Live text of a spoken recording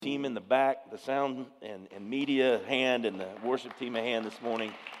team in the back, the sound and media hand, and the worship team a hand this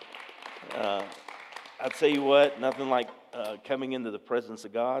morning. I'll tell you what, nothing like coming into the presence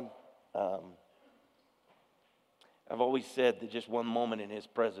of God. I've always said that just one moment in His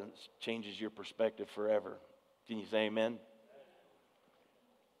presence changes your perspective forever. Can you say amen?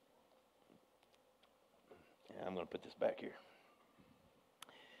 Yeah, I'm going to put this back here.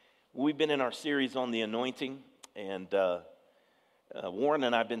 We've been in our series on the anointing, and Warren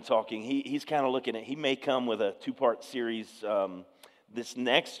and I have been talking. He's kind of looking at, he may come with a two-part series this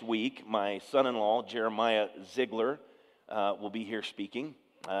next week. My son-in-law, Jeremiah Ziegler, will be here speaking.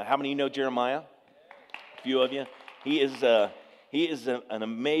 How many of you know Jeremiah? A few of you. He is an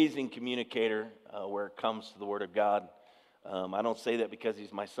amazing communicator where it comes to the Word of God. I don't say that because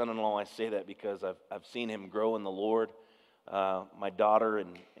he's my son-in-law. I say that because I've seen him grow in the Lord. My daughter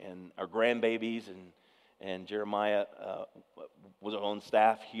and our grandbabies and Jeremiah was on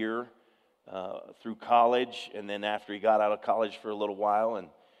staff here through college, and then after he got out of college for a little while,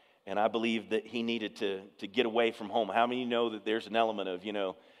 and I believe that he needed to get away from home. How many know that there's an element of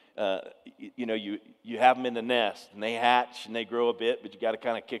you have them in the nest and they hatch and they grow a bit, but you got to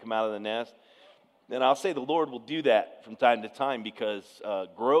kind of kick them out of the nest. And I'll say the Lord will do that from time to time because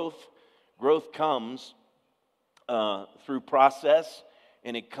growth comes through process,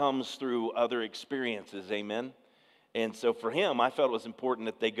 and it comes through other experiences, amen? And so for him, I felt it was important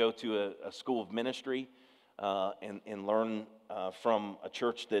that they go to a school of ministry and learn from a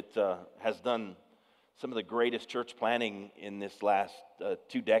church that has done some of the greatest church planting in this last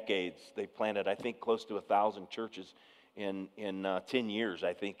 2 decades. They've planted, I think, close to 1,000 churches in 10 years,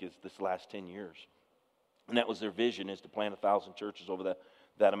 I think, is this last 10 years. And that was their vision, is to plant 1,000 churches over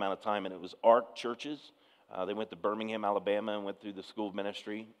that amount of time. And it was ARC churches. They went to Birmingham, Alabama, and went through the school of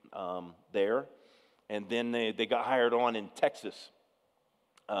ministry there. And then they got hired on in Texas,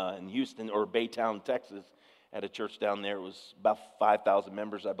 in Houston, or Baytown, Texas, at a church down there. It was about 5,000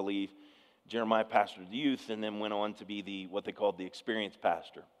 members, I believe. Jeremiah pastored the youth and then went on to be what they called the experienced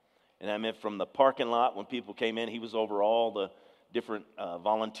pastor. And I meant from the parking lot when people came in, he was over all the different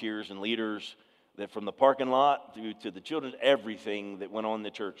volunteers and leaders, that from the parking lot through to the children, everything that went on in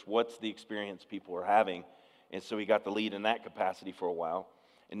the church, what's the experience people are having. And so he got the lead in that capacity for a while.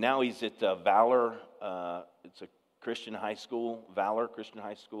 And now he's at Valor. It's a Christian high school, Valor Christian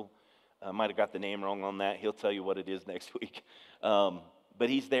High School. I might have got the name wrong on that. He'll tell you what it is next week. But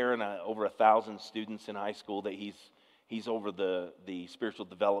he's there, and over 1,000 students in high school that he's over the spiritual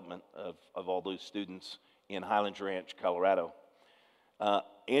development of all those students in Highlands Ranch, Colorado.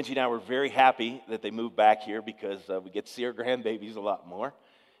 Angie and I were very happy that they moved back here because we get to see our grandbabies a lot more.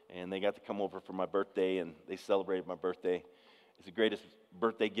 And they got to come over for my birthday, and they celebrated my birthday. It's the greatest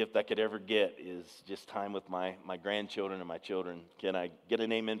birthday gift I could ever get, is just time with my grandchildren and my children. Can I get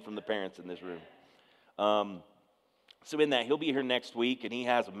an amen from the parents in this room? So in that, he'll be here next week, and he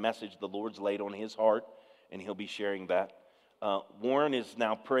has a message the Lord's laid on his heart, and he'll be sharing that. Warren is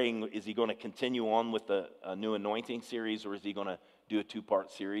now praying, is he going to continue on with a new anointing series, or is he going to do a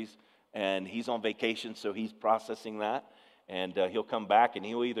 2-part series? And he's on vacation, so he's processing that. And he'll come back, and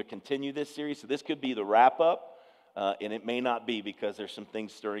he'll either continue this series. So this could be the wrap-up, and it may not be, because there's some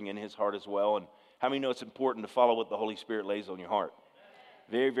things stirring in his heart as well. And how many know it's important to follow what the Holy Spirit lays on your heart?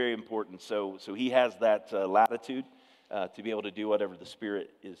 Very, very important. So he has that latitude to be able to do whatever the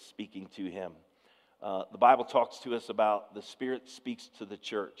Spirit is speaking to him. The Bible talks to us about the Spirit speaks to the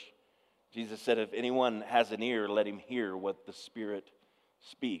church. Jesus said, if anyone has an ear, let him hear what the Spirit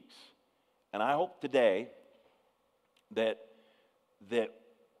speaks. And I hope today that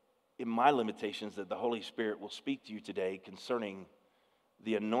in my limitations, that the Holy Spirit will speak to you today concerning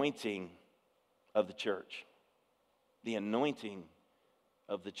the anointing of the church. The anointing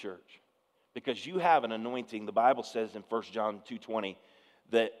of the church. Because you have an anointing, the Bible says in 1 John 2:20,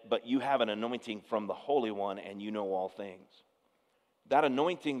 but you have an anointing from the Holy One, and you know all things. That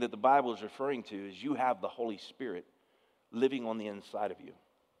anointing that the Bible is referring to is you have the Holy Spirit living on the inside of you.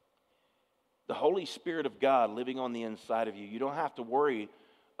 The Holy Spirit of God living on the inside of you. You don't have to worry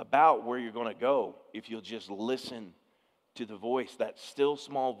about where you're going to go if you'll just listen to the voice, that still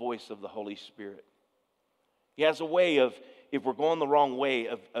small voice of the Holy Spirit. He has a way of, if we're going the wrong way,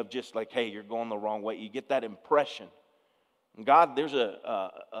 of just like, hey, you're going the wrong way. You get that impression. And God,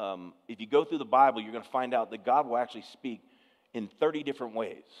 if you go through the Bible, you're going to find out that God will actually speak in 30 different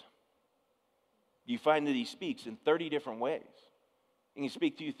ways. You find that He speaks in 30 different ways. He can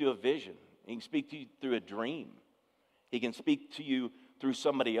speak to you through a vision. He can speak to you through a dream. He can speak to you through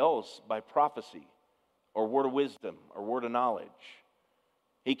somebody else by prophecy or word of wisdom or word of knowledge.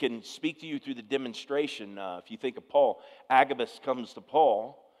 He can speak to you through the demonstration. If you think of Paul, Agabus comes to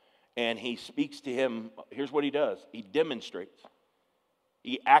Paul and he speaks to him. Here's what he does. He demonstrates.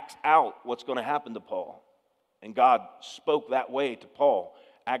 He acts out what's going to happen to Paul. And God spoke that way to Paul.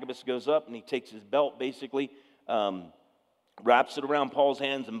 Agabus goes up and he takes his belt, basically, wraps it around Paul's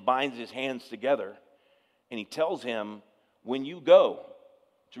hands and binds his hands together. And he tells him, when you go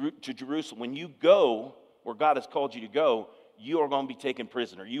to Jerusalem, when you go where God has called you to go, you are going to be taken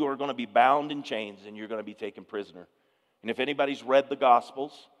prisoner. You are going to be bound in chains and you're going to be taken prisoner. And if anybody's read the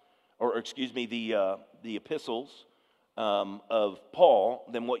Gospels, the epistles of Paul,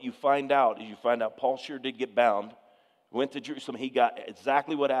 then what you find out is Paul sure did get bound, went to Jerusalem. He got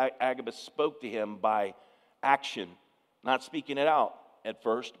exactly what Agabus spoke to him by action, not speaking it out at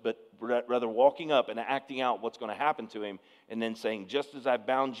first, but rather walking up and acting out what's going to happen to him, and then saying, just as I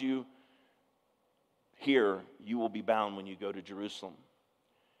bound you here, you will be bound when you go to Jerusalem.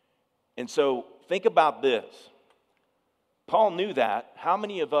 And so think about this. Paul knew that. How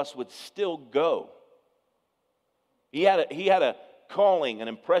many of us would still go? He had a calling, an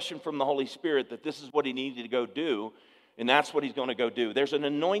impression from the Holy Spirit that this is what he needed to go do, and that's what he's going to go do. There's an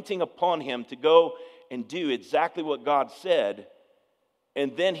anointing upon him to go and do exactly what God said,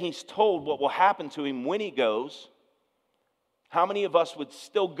 and then he's told what will happen to him when he goes. How many of us would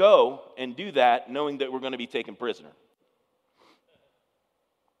still go and do that knowing that we're going to be taken prisoner?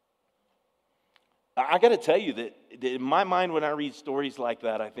 I got to tell you that in my mind when I read stories like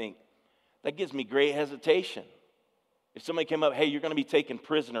that, I think that gives me great hesitation. If somebody came up, hey, you're going to be taken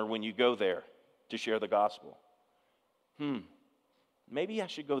prisoner when you go there to share the gospel. Maybe I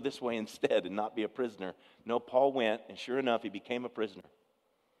should go this way instead and not be a prisoner. No, Paul went, and sure enough, he became a prisoner.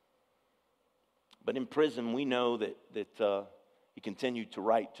 But in prison, we know that he continued to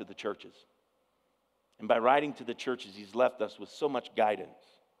write to the churches. And by writing to the churches, he's left us with so much guidance,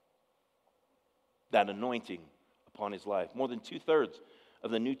 that anointing upon his life. More than 2/3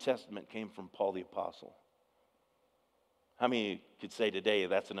 of the New Testament came from Paul the Apostle. How many could say today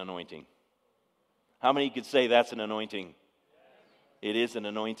that's an anointing? How many could say that's an anointing? It is an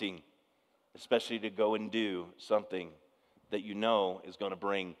anointing, especially to go and do something that you know is going to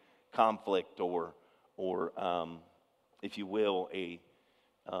bring conflict or if you will, a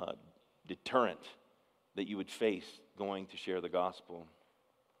deterrent that you would face going to share the gospel.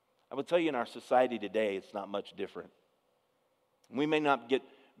 I will tell you, in our society today, it's not much different. We may not get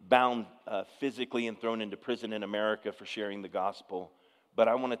bound physically and thrown into prison in America for sharing the gospel, but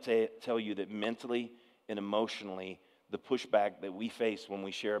I want to tell you that mentally and emotionally, the pushback that we face when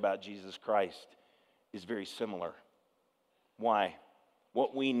we share about Jesus Christ is very similar. Why?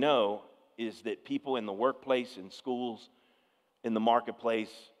 What we know is that people in the workplace, in schools, in the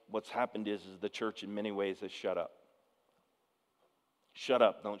marketplace, what's happened is the church in many ways has shut up. Shut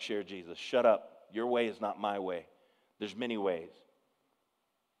up, don't share Jesus. Shut up, your way is not my way. There's many ways.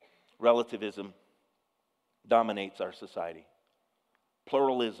 Relativism dominates our society.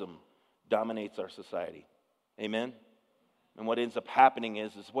 Pluralism dominates our society. Amen? And what ends up happening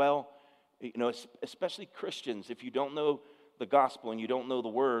is, especially Christians, if you don't know the gospel and you don't know the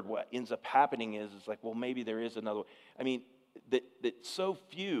word, what ends up happening is it's like, well, maybe there is another way. I mean, that so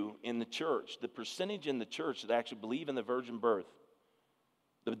few in the church, the percentage in the church that actually believe in the virgin birth,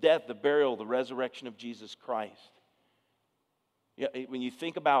 the death, the burial, the resurrection of Jesus Christ. Yeah, when you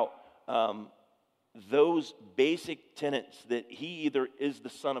think about those basic tenets that he either is the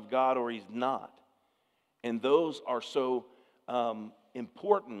Son of God or he's not, and those are so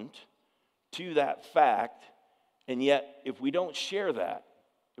important to that fact, and yet if we don't share that,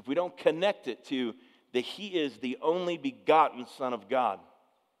 if we don't connect it to that he is the only begotten Son of God,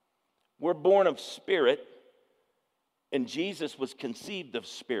 we're born of spirit, and Jesus was conceived of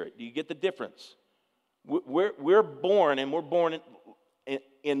spirit. Do you get the difference? We're born, and we're born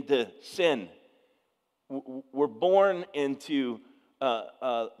into sin. We're born into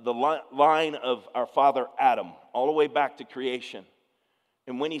the line of our father Adam, all the way back to creation.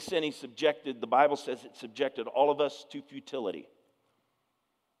 And when he sinned, the Bible says it subjected all of us to futility.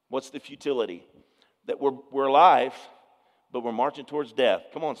 What's the futility? That we're alive, but we're marching towards death.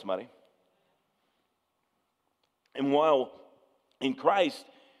 Come on, somebody. And while in Christ,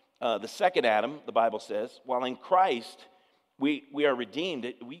 the second Adam, the Bible says, while in Christ we are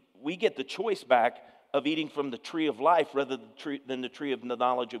redeemed, we get the choice back of eating from the tree of life rather than the tree of the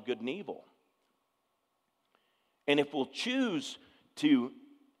knowledge of good and evil. And if we'll choose to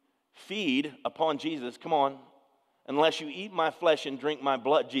feed upon Jesus, come on, unless you eat my flesh and drink my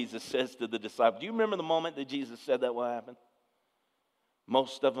blood, Jesus says to the disciples. Do you remember the moment that Jesus said that will happen?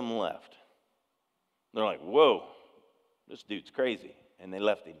 Most of them left. They're like, whoa, this dude's crazy. And they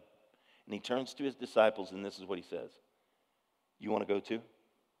left him. And he turns to his disciples, and this is what he says. You want to go too?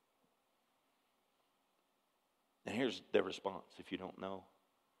 And here's their response. If you don't know,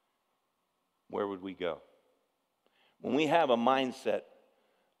 where would we go? When we have a mindset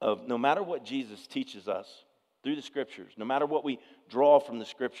of no matter what Jesus teaches us through the Scriptures, no matter what we draw from the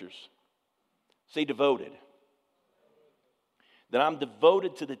Scriptures, say devoted. That I'm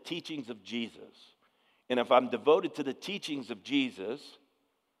devoted to the teachings of Jesus. And if I'm devoted to the teachings of Jesus,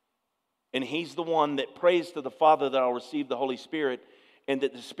 and He's the one that prays to the Father that I'll receive the Holy Spirit, and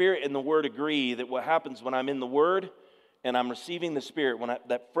that the Spirit and the Word agree, that what happens when I'm in the Word and I'm receiving the Spirit, when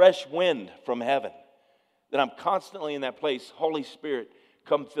that fresh wind from heaven, that I'm constantly in that place, Holy Spirit,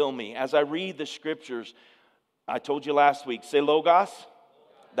 come fill me. As I read the Scriptures, I told you last week, say Logos,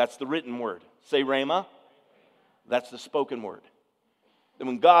 that's the written word. Say Rhema, that's the spoken word. And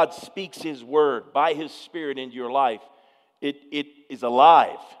when God speaks His word by His Spirit into your life, it is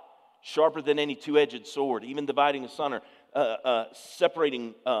alive, sharper than any two-edged sword, even dividing asunder,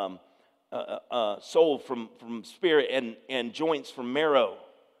 separating soul from spirit and joints from marrow.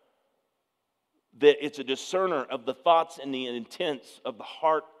 That it's a discerner of the thoughts and the intents of the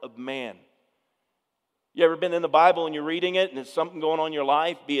heart of man. You ever been in the Bible and you're reading it and there's something going on in your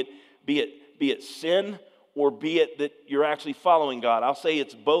life, be it sin or be it that you're actually following God? I'll say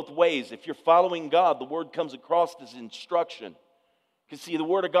it's both ways. If you're following God, the word comes across as instruction. Because see, the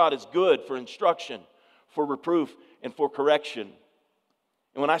word of God is good for instruction, for reproof, and for correction.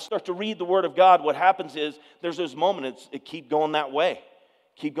 And when I start to read the word of God, what happens is there's those moments it keep going that way.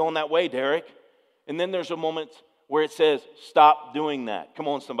 Keep going that way, Derek. And then there's a moment where it says, stop doing that. Come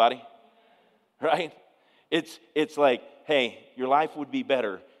on, somebody. Right? It's like, hey, your life would be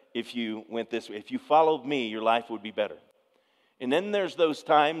better if you went this way. If you followed me, your life would be better. And then there's those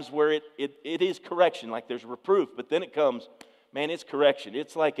times where it is correction, like there's reproof, but then it comes, man, it's correction.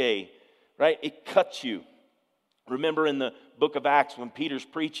 It's like right? It cuts you. Remember in the book of Acts when Peter's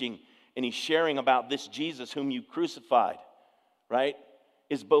preaching and he's sharing about this Jesus whom you crucified, right?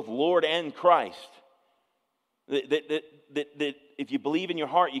 Is both Lord and Christ. That if you believe in your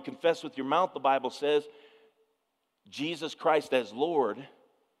heart, you confess with your mouth, the Bible says, Jesus Christ as Lord,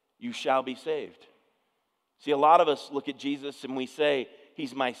 you shall be saved. See, a lot of us look at Jesus and we say,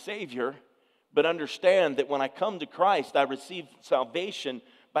 He's my Savior, but understand that when I come to Christ, I receive salvation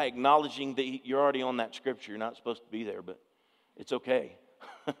by acknowledging that you're already on that scripture. You're not supposed to be there, but it's okay.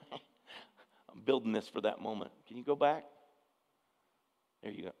 I'm building this for that moment. Can you go back?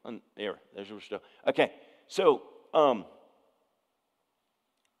 There you go. There's your still. Okay, so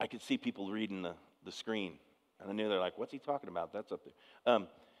I could see people reading the screen. And I knew they're like, what's he talking about? That's up there.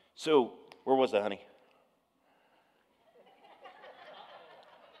 So where was that, honey?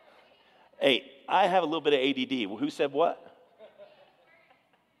 Hey, I have a little bit of ADD. Well, who said what?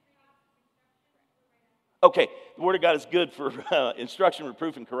 Okay, the Word of God is good for instruction,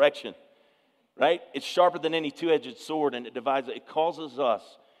 reproof, and correction. Right? It's sharper than any two-edged sword, and it divides. It causes us,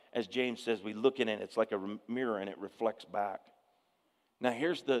 as James says, we look in it. It's like a mirror, and it reflects back. Now,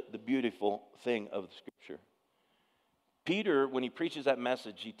 here's the beautiful thing of the Scripture. Peter, when he preaches that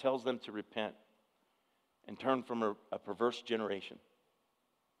message, he tells them to repent and turn from a perverse generation.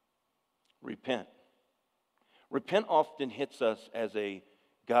 Repent. Repent often hits us as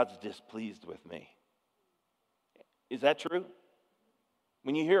God's displeased with me. Is that true?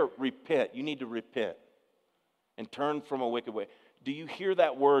 When you hear repent, you need to repent and turn from a wicked way. Do you hear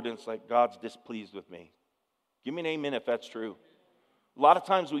that word and it's like, God's displeased with me? Give me an amen if that's true. A lot of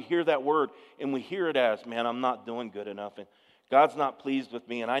times we hear that word and we hear it as, man, I'm not doing good enough and God's not pleased with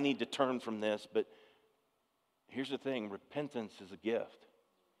me and I need to turn from this. But here's the thing, repentance is a gift.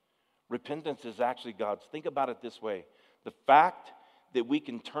 Repentance is actually God's. Think about it this way. The fact that we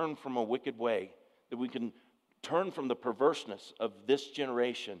can turn from a wicked way, that we can turn from the perverseness of this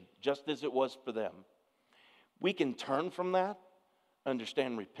generation, just as it was for them. We can turn from that,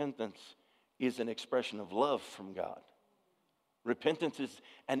 understand repentance is an expression of love from God. Repentance is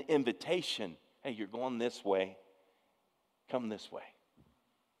an invitation. Hey, you're going this way. Come this way.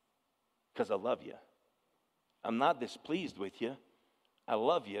 Because I love you. I'm not displeased with you. I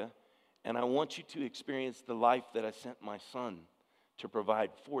love you. And I want you to experience the life that I sent my Son to provide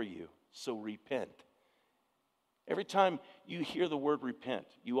for you. So repent. Every time you hear the word repent,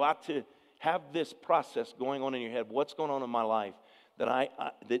 you ought to have this process going on in your head. What's going on in my life that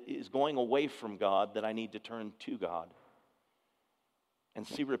that is going away from God that I need to turn to God? And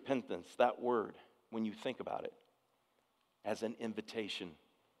see repentance, that word, when you think about it, as an invitation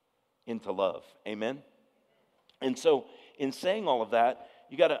into love. Amen? And so, in saying all of that,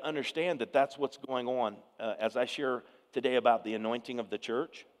 you got to understand that that's what's going on. As I share today about the anointing of the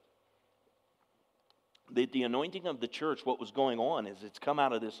church, the anointing of the church, what was going on is it's come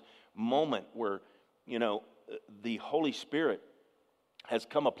out of this moment where, the Holy Spirit has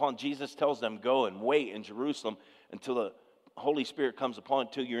come upon. Jesus tells them, go and wait in Jerusalem until the Holy Spirit comes upon,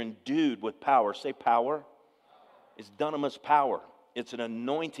 until you're endued with power. Say power. It's dunamis power. It's an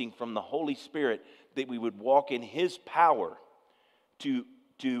anointing from the Holy Spirit that we would walk in His power to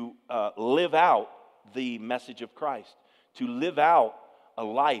live out the message of Christ, to live out a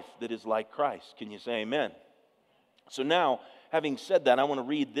life that is like Christ. Can you say amen? So now, having said that, I want to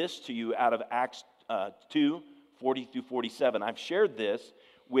read this to you out of Acts 2, 40 through 47. I've shared this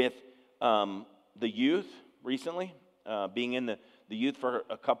with the youth recently, being in the youth for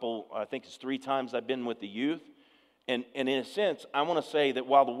a couple, I think it's 3 times I've been with the youth. And in a sense, I want to say that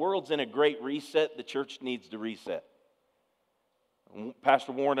while the world's in a great reset, the church needs to reset.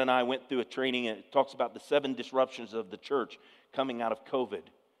 Pastor Warren and I went through a training, and it talks about the 7 disruptions of the church coming out of COVID.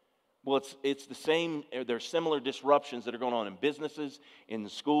 Well, it's the same. There's similar disruptions that are going on in businesses, in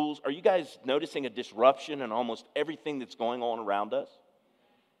schools. Are you guys noticing a disruption in almost everything that's going on around us?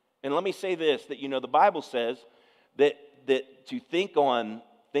 And let me say this, that the Bible says that to think on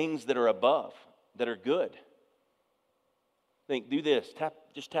things that are above, that are good. Do this.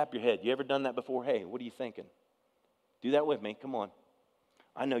 Just tap your head. You ever done that before? Hey, what are you thinking? Do that with me. Come on.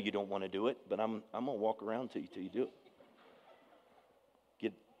 I know you don't want to do it, but I'm going to walk around till you do it.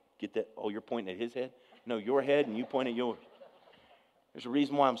 Get that? Oh, you're pointing at his head? No, your head, and you point at yours. There's a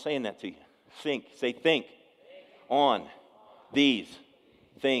reason why I'm saying that to you. Think. Say think on these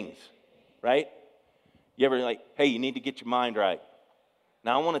things, right? You ever hey, you need to get your mind right.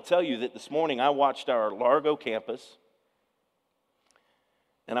 Now, I want to tell you that this morning I watched our Largo campus,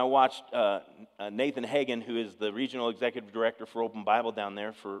 and I watched Nathan Hagen, who is the regional executive director for Open Bible down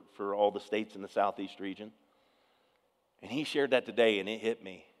there for all the states in the Southeast region. And he shared that today, and it hit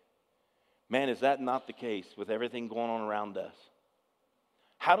me. Man, is that not the case with everything going on around us?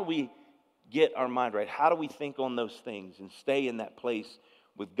 How do we get our mind right? How do we think on those things and stay in that place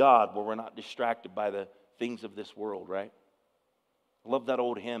with God where we're not distracted by the things of this world, right? I love that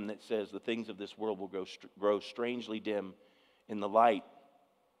old hymn that says, the things of this world will grow strangely dim in the light.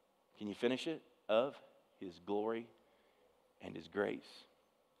 Can you finish it? Of His glory and His grace.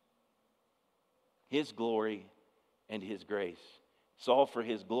 His glory and His grace. It's all for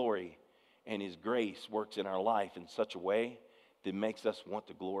His glory, and His grace works in our life in such a way that makes us want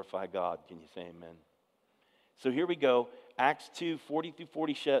to glorify God. Can you say amen? So here we go. Acts 2, 40 through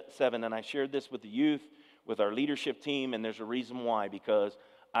 47, and I shared this with the youth, with our leadership team, and there's a reason why, because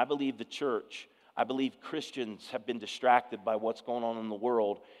I believe the church, I believe Christians have been distracted by what's going on in the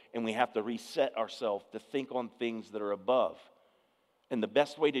world, and we have to reset ourselves to think on things that are above. And the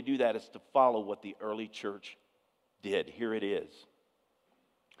best way to do that is to follow what the early church did. Here it is.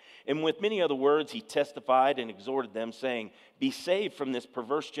 And with many other words, he testified and exhorted them, saying, be saved from this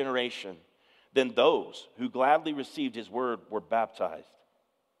perverse generation. Then those who gladly received his word were baptized.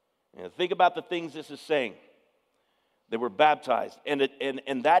 Think about the things this is saying. They were baptized.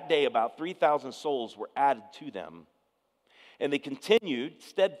 And that day, about 3,000 souls were added to them. And they continued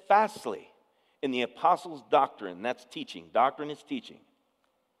steadfastly in the apostles' doctrine. That's teaching. Doctrine is teaching.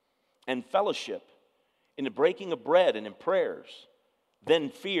 And fellowship, in the breaking of bread and in prayers. Then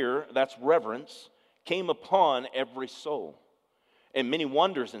fear, that's reverence, came upon every soul. And many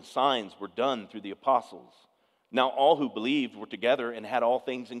wonders and signs were done through the apostles. Now all who believed were together and had all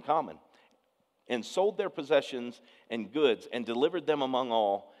things in common, and sold their possessions and goods, and delivered them among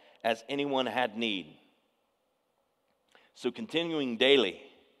all as anyone had need. So continuing daily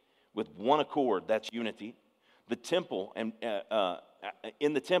with one accord, that's unity, the temple and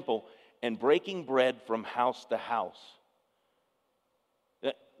in the temple, and breaking bread from house to house.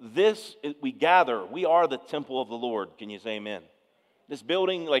 We gather, we are the temple of the Lord. Can you say amen? This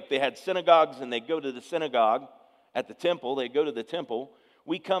building, like they had synagogues and they go to the synagogue at the temple, they go to the temple.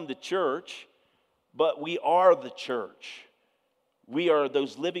 We come to church, but we are the church. We are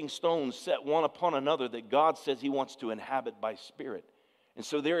those living stones set one upon another that God says He wants to inhabit by Spirit. And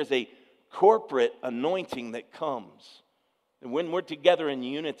so there is a corporate anointing that comes. And when we're together in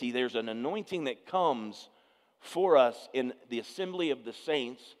unity, there's an anointing that comes for us in the assembly of the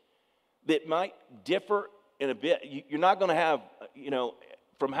saints that might differ in a bit. You're not going to have,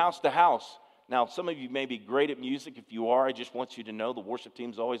 from house to house. Now, some of you may be great at music. If you are, I just want you to know the worship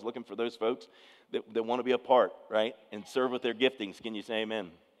team's always looking for those folks that want to be a part, right? And serve with their giftings. Can you say amen?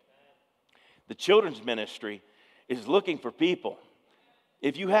 The children's ministry is looking for people.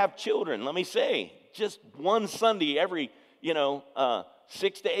 If you have children, let me say, just one Sunday every,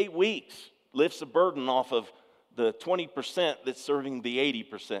 6 to 8 weeks lifts a burden off of the 20% that's serving the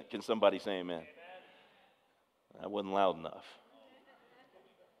 80%. Can somebody say amen? That wasn't loud enough.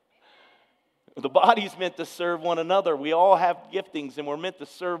 The body's meant to serve one another. We all have giftings and we're meant to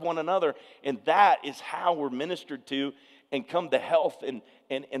serve one another. And that is how we're ministered to and come to health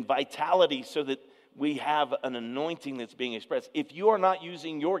and vitality so that we have an anointing that's being expressed. If you are not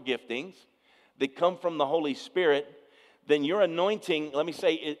using your giftings that come from the Holy Spirit, then your anointing, let me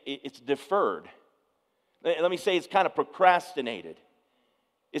say, it's deferred. Let me say it's kind of procrastinated.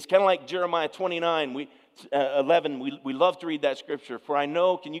 It's kind of like Jeremiah 29, 11. We love to read that scripture. For I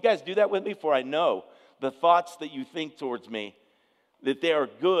know, can you guys do that with me? For I know the thoughts that you think towards me, that they are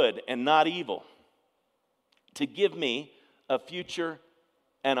good and not evil, to give me a future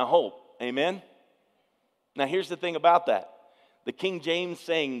and a hope. Amen? Now here's the thing about that. The King James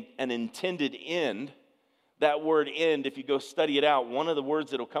saying an intended end, that word end, if you go study it out, one of the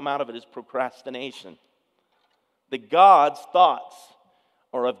words that will come out of it is procrastination. That God's thoughts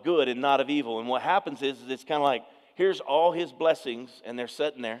are of good and not of evil. And what happens is it's kind of like, here's all his blessings, and they're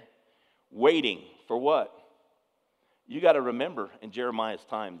sitting there waiting for what? You got to remember in Jeremiah's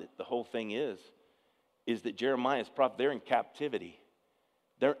time that the whole thing is that Jeremiah's prophet, they're in captivity.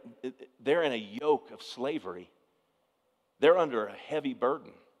 They're in a yoke of slavery. They're under a heavy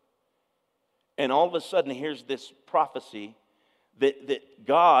burden. And all of a sudden, here's this prophecy that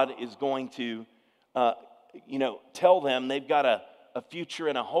God is going to, tell them they've got a future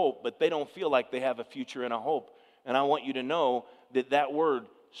and a hope, but they don't feel like they have a future and a hope. And I want you to know that word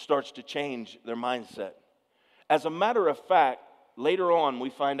starts to change their mindset. As a matter of fact, later on we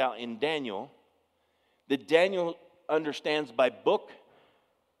find out in Daniel that Daniel understands by book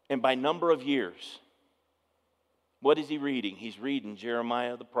and by number of years. What is he reading? He's reading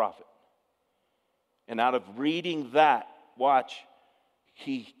Jeremiah the prophet. And out of reading that, watch,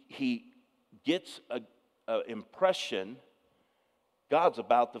 he gets an impression God's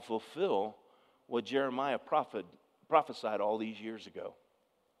about to fulfill what Jeremiah prophesied all these years ago.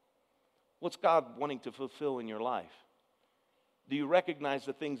 What's God wanting to fulfill in your life? Do you recognize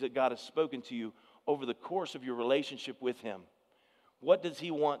the things that God has spoken to you over the course of your relationship with him? What does he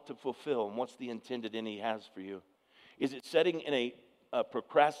want to fulfill, and what's the intended end he has for you? Is it setting in a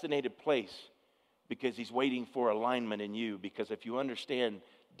procrastinated place because he's waiting for alignment in you? Because if you understand,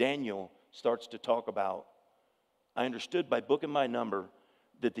 Daniel starts to talk about, I understood by book and by number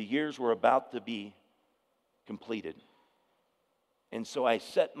that the years were about to be completed. And so I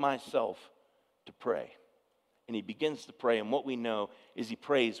set myself to pray. And he begins to pray, and what we know is he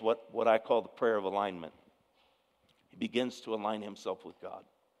prays what I call the prayer of alignment. He begins to align himself with God.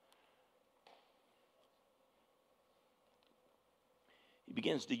 He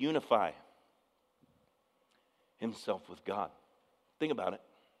begins to unify himself with God. Think about it.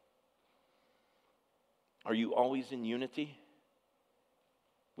 Are you always in unity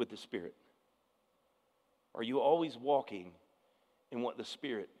with the Spirit? Are you always walking in what the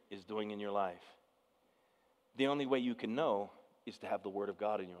Spirit is doing in your life? The only way you can know is to have the Word of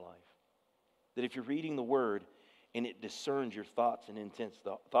God in your life. That if you're reading the Word and it discerns your thoughts and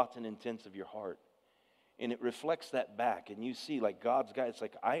intents of your heart, and it reflects that back, and you see like God's guy, it's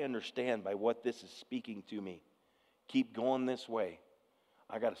like, I understand by what this is speaking to me. Keep going this way.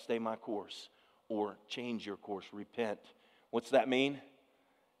 I got to stay my course. Or change your course, repent. What's that mean?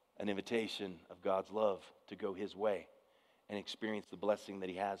 An invitation of God's love to go his way and experience the blessing that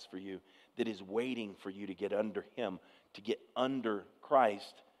he has for you, that is waiting for you to get under him, to get under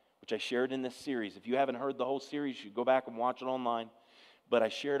Christ, which I shared in this series. If you haven't heard the whole series, you should go back and watch it online. But I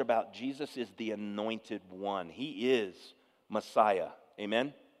shared about Jesus is the anointed one. He is Messiah.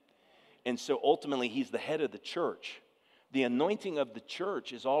 Amen? And so ultimately, he's the head of the church. The anointing of the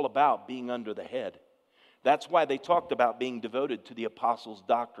church is all about being under the head. That's why they talked about being devoted to the apostles'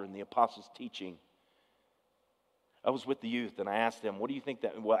 doctrine, the apostles' teaching. I was with the youth and I asked them, what do you think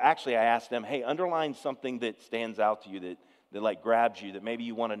that, well, actually I asked them, hey, underline something that stands out to you, that like grabs you, that maybe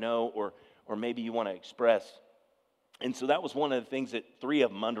you want to know or maybe you want to express. And so that was one of the things that 3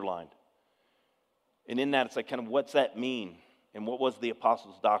 of them underlined. And in that, it's like, kind of, what's that mean? And what was the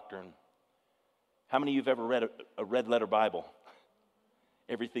apostles' doctrine? How many of you have ever read a red letter Bible?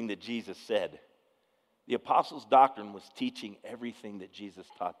 Everything that Jesus said. The apostles' doctrine was teaching everything that Jesus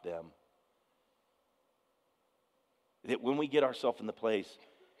taught them. That when we get ourselves in the place,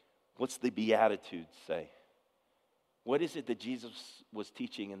 what's the Beatitudes say? What is it that Jesus was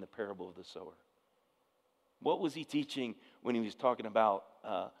teaching in the parable of the sower? What was he teaching when he was talking about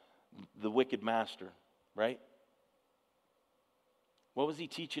the wicked master, right? What was he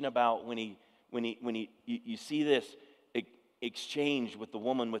teaching about when you see this exchange with the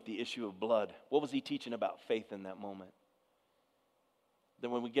woman with the issue of blood? What was he teaching about faith in that moment? That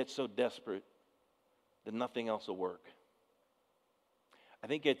when we get so desperate, that nothing else will work. I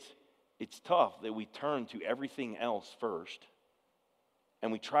think it's it's tough that we turn to everything else first,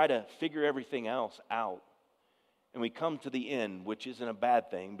 and we try to figure everything else out, and we come to the end, which isn't a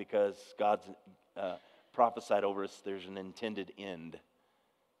bad thing because God's prophesied over us there's an intended end.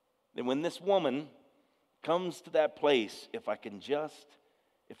 Then when this woman comes to that place, if I can just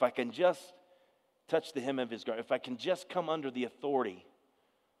touch the hem of his garment, if I can just come under the authority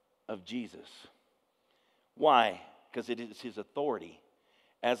of Jesus. Why? Because it is his authority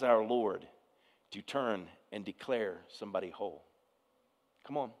as our Lord to turn and declare somebody whole.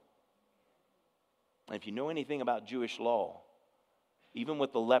 Come on. And if you know anything about Jewish law, even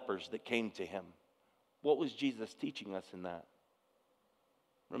with the lepers that came to him, what was Jesus teaching us in that?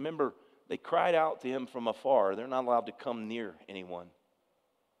 Remember, they cried out to him from afar. They're not allowed to come near anyone.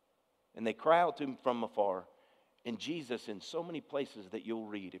 And they cry out to him from afar. And Jesus, in so many places that you'll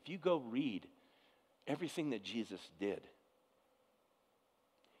read, if you go read everything that Jesus did,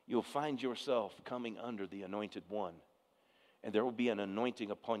 you'll find yourself coming under the anointed one. And there will be an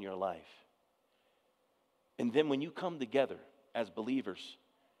anointing upon your life. And then when you come together as believers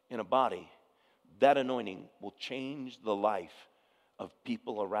in a body, that anointing will change the life of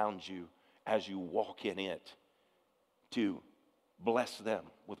people around you as you walk in it to bless them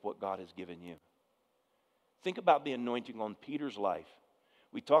with what God has given you. Think about the anointing on Peter's life.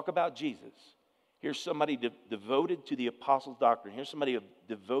 We talk about Jesus. Here's somebody devoted to the apostles' doctrine. Here's somebody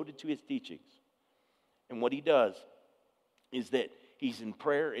devoted to his teachings. And what he does is that he's in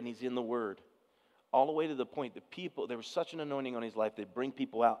prayer and he's in the Word. All the way to the point that people, there was such an anointing on his life, they'd bring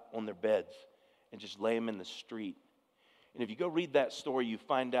people out on their beds and just lay them in the street. And if you go read that story, you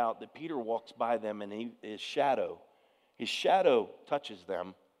find out that Peter walks by them and his shadow touches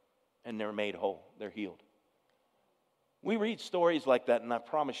them and they're made whole. They're healed. We read stories like that, and I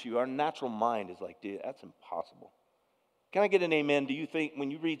promise you, our natural mind is like, dude, that's impossible. Can I get an amen? Do you think when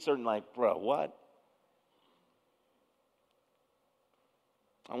you read certain, like, bro, what?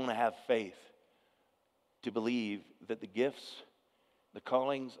 I want to have faith to believe that the gifts, the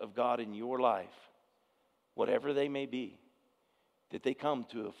callings of God in your life, whatever they may be, that they come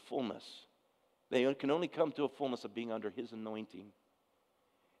to a fullness. They can only come to a fullness of being under his anointing.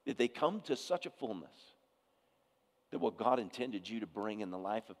 That they come to such a fullness that what God intended you to bring in the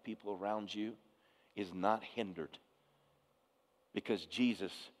life of people around you is not hindered because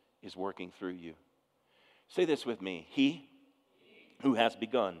Jesus is working through you. Say this with me. He who has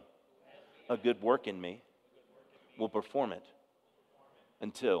begun a good work in me will perform it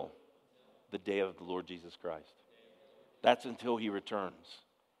until the day of the Lord Jesus Christ. That's until he returns.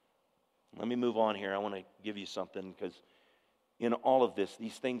 Let me move on here. I want to give you something because in all of this,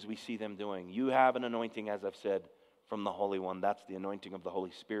 these things we see them doing. You have an anointing, as I've said, from the Holy One. That's the anointing of the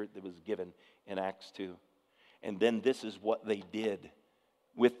Holy Spirit that was given in Acts 2. And then this is what they did.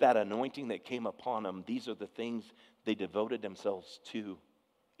 With that anointing that came upon them, these are the things they devoted themselves to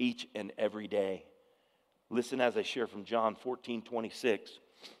each and every day. Listen as I share from John 14:26.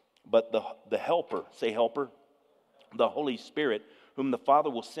 But the helper, say helper, the Holy Spirit, whom the Father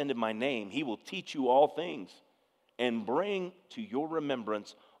will send in my name, he will teach you all things and bring to your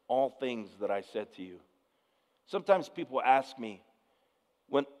remembrance all things that I said to you. Sometimes people ask me,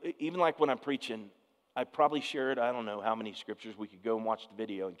 even like when I'm preaching, I probably shared, I don't know how many scriptures. We could go and watch the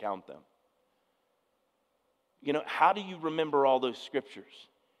video and count them. You know, how do you remember all those scriptures?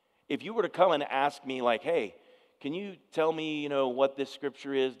 If you were to come and ask me like, hey, can you tell me, what this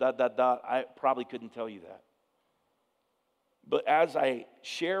scripture is, ... I probably couldn't tell you that. But as I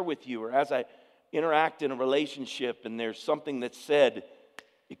share with you or as I interact in a relationship and there's something that's said,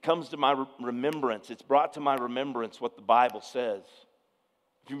 it comes to my remembrance. It's brought to my remembrance what the Bible says.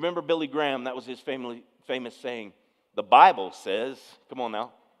 If you remember Billy Graham, that was his famous saying, the Bible says, come on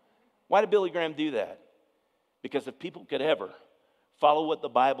now. Why did Billy Graham do that? Because if people could ever follow what the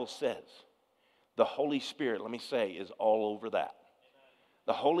Bible says, the Holy Spirit, let me say, is all over that.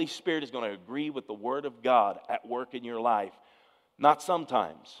 The Holy Spirit is going to agree with the Word of God at work in your life. Not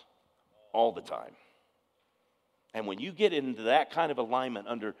sometimes, all the time. And when you get into that kind of alignment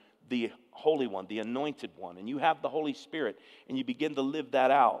under the Holy One, the Anointed One, and you have the Holy Spirit, and you begin to live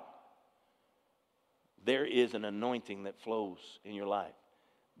that out, there is an anointing that flows in your life.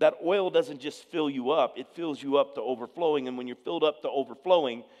 That oil doesn't just fill you up, it fills you up to overflowing. And when you're filled up to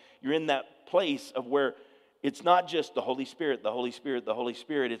overflowing, you're in that place of where it's not just the Holy Spirit, the Holy Spirit, the Holy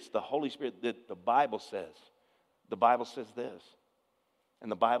Spirit. It's the Holy Spirit that the Bible says. The Bible says this,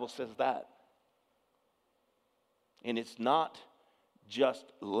 and the Bible says that. And it's not just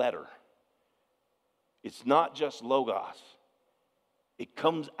letter. It's not just logos. It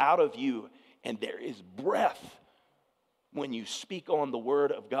comes out of you, and there is breath when you speak on the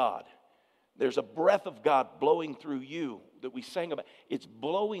Word of God. There's a breath of God blowing through you that we sang about. It's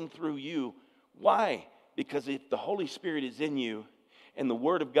blowing through you. Why? Because if the Holy Spirit is in you and the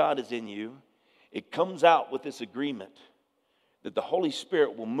Word of God is in you, it comes out with this agreement that the Holy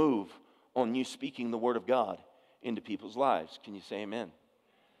Spirit will move on you speaking the Word of God into people's lives. Can you say amen?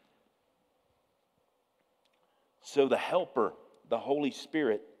 So the Helper, the Holy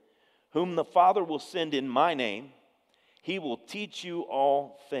Spirit, whom the Father will send in my name, he will teach you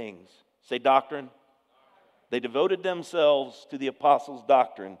all things. Say doctrine. They devoted themselves to the apostles'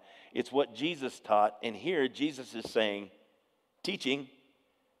 doctrine. It's what Jesus taught. And here Jesus is saying, teaching,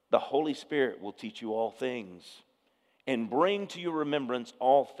 the Holy Spirit will teach you all things and bring to your remembrance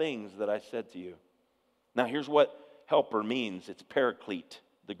all things that I said to you. Now here's what helper means. It's paraclete,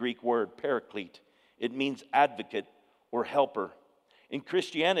 the Greek word paraclete. It means advocate or helper. In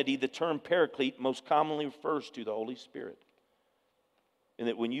Christianity, the term paraclete most commonly refers to the Holy Spirit. And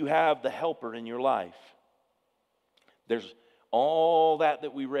that when you have the helper in your life, there's all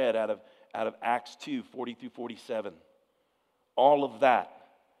that we read out of Acts 2, 40 through 47. All of that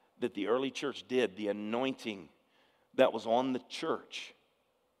the early church did, the anointing that was on the church,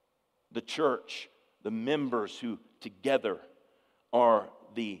 the members who together are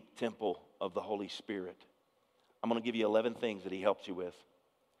the temple of the Holy Spirit. I'm going to give you 11 things that he helps you with.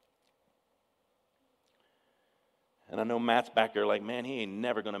 And I know Matt's back there like, man, he ain't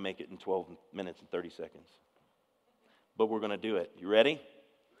never going to make it in 12 minutes and 30 seconds. But we're going to do it. You ready?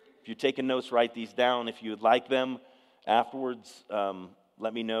 If you're taking notes, write these down. If you would like them afterwards,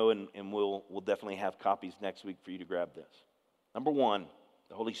 let me know, and we'll definitely have copies next week for you to grab this. Number one,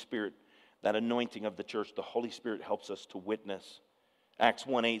 the Holy Spirit, that anointing of the church, the Holy Spirit helps us to witness. Acts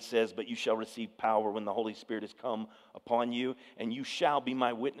 1:8 says, but you shall receive power when the Holy Spirit has come upon you, and you shall be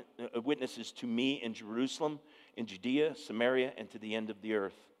my witnesses to me in Jerusalem, in Judea, Samaria, and to the end of the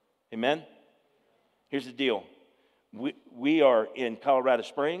earth. Amen? Here's the deal. We are in Colorado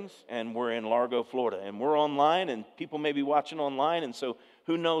Springs, and we're in Largo, Florida, and we're online, and people may be watching online, and so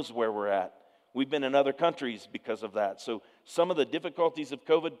who knows where we're at. We've been in other countries because of that. So some of the difficulties of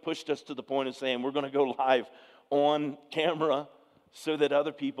COVID pushed us to the point of saying we're going to go live on camera so that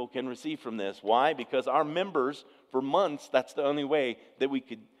other people can receive from this. Why? Because our members, for months, that's the only way that we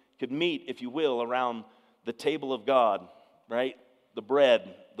could meet, if you will, around the table of God, right? The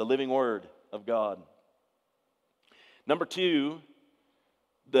bread, the living word of God. Number two,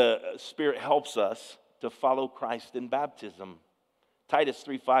 the Spirit helps us to follow Christ in baptism. Titus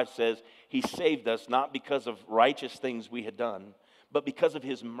 3:5 says, he saved us not because of righteous things we had done, but because of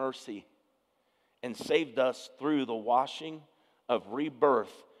his mercy, and saved us through the washing of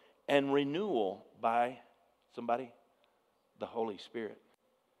rebirth and renewal by, somebody? The Holy Spirit.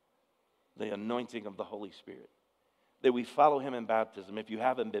 The anointing of the Holy Spirit. That we follow him in baptism. If you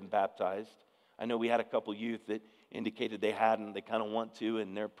haven't been baptized, I know we had a couple youth that indicated they hadn't, they kind of want to,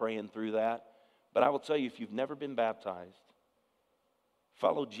 and they're praying through that. But I will tell you, if you've never been baptized,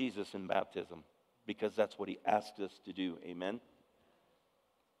 follow Jesus in baptism, because that's what he asked us to do. Amen?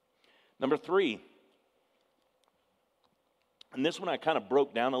 Number three, and this one I kind of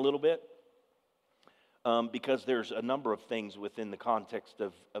broke down a little bit, because there's a number of things within the context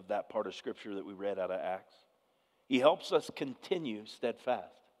of that part of Scripture that we read out of Acts. He helps us continue steadfast.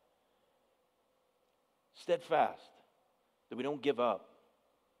 Steadfast, that we don't give up.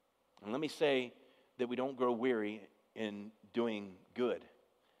 And let me say that we don't grow weary in doing good,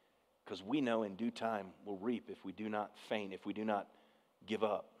 because we know in due time we'll reap if we do not faint, if we do not give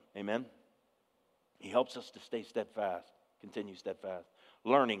up. Amen? He helps us to stay steadfast, continue steadfast.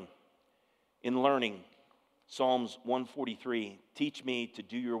 Learning. In learning, Psalms 143, teach me to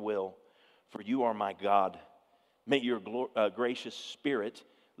do your will, for you are my God. May your gracious Spirit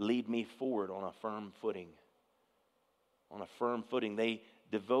lead me forward on a firm footing. On a firm footing. They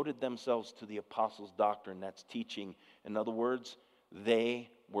devoted themselves to the apostles' doctrine. That's teaching. In other words, they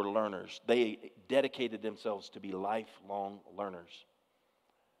were learners. They dedicated themselves to be lifelong learners.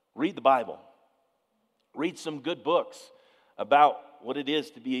 Read the Bible. Read some good books about what it is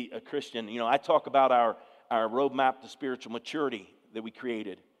to be a Christian. You know, I talk about our roadmap to spiritual maturity that we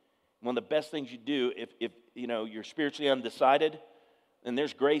created. One of the best things you do if you know you're spiritually undecided, then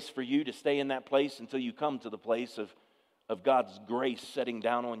there's grace for you to stay in that place until you come to the place of God's grace setting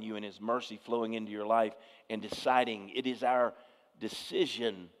down on you and his mercy flowing into your life and deciding. It is our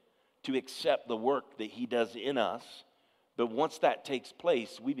decision to accept the work that he does in us. But once that takes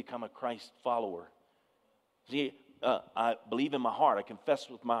place, we become a Christ follower. See, I believe in my heart, I confess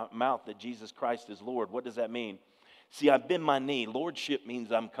with my mouth that Jesus Christ is Lord. What does that mean? See, I bend my knee. Lordship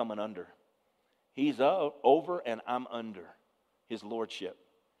means I'm coming under. He's over and I'm under his lordship.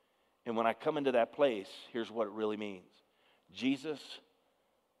 And when I come into that place, here's what it really means. Jesus,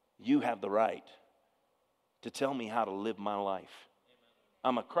 you have the right to tell me how to live my life.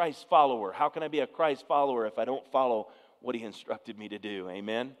 I'm a Christ follower. How can I be a Christ follower if I don't follow what he instructed me to do?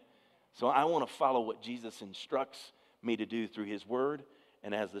 Amen? So I want to follow what Jesus instructs me to do through his word,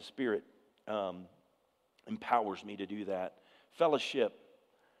 and as the Spirit empowers me to do that. Fellowship.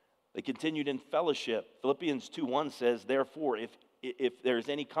 They continued in fellowship. Philippians 2:1 says, therefore, if there is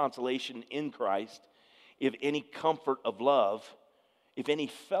any consolation in Christ, if any comfort of love, if any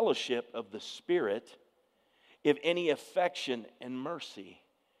fellowship of the Spirit, if any affection and mercy,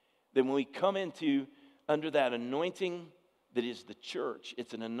 then when we come into under that anointing that is the church,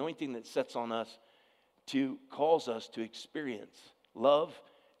 it's an anointing that sets on us to cause us to experience love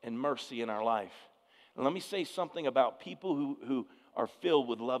and mercy in our life. And let me say something about people who are filled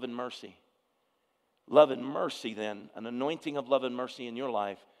with love and mercy. Love and mercy, then, an anointing of love and mercy in your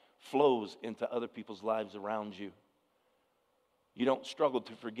life flows into other people's lives around you. You don't struggle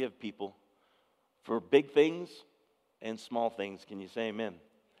to forgive people for big things and small things. Can you say amen?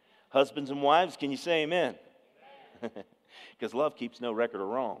 Husbands and wives, can you say amen? Because love keeps no record of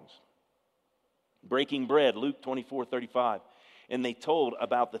wrongs. Breaking bread, Luke 24:35. And they told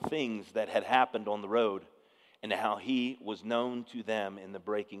about the things that had happened on the road and how he was known to them in the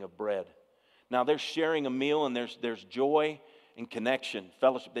breaking of bread. Now they're sharing a meal, and there's joy and connection,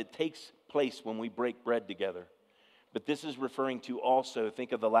 fellowship that takes place when we break bread together. But this is referring to also,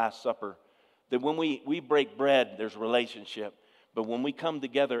 think of the Last Supper, that when we break bread, there's relationship. But when we come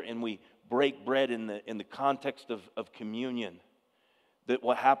together and we break bread in the context of communion, that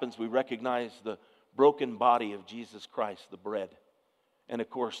what happens, we recognize the broken body of Jesus Christ, the bread. And of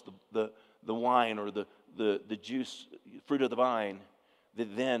course, the wine or the juice, fruit of the vine,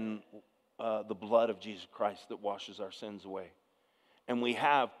 that then the blood of Jesus Christ that washes our sins away. And we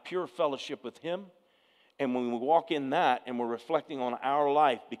have pure fellowship with him. And when we walk in that and we're reflecting on our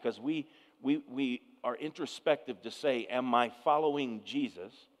life, because we are introspective to say, am I following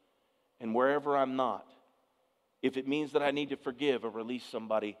Jesus? And wherever I'm not, if it means that I need to forgive or release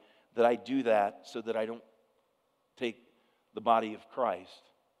somebody, that I do that so that I don't take the body of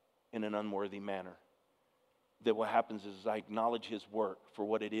Christ in an unworthy manner. That what happens is I acknowledge his work for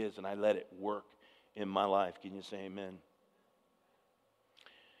what it is and I let it work in my life. Can you say amen?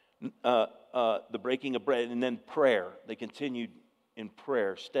 The breaking of bread, and then prayer. They continued in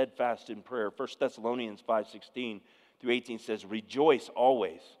prayer, steadfast in prayer. 1 Thessalonians 5:16 through 18 says, rejoice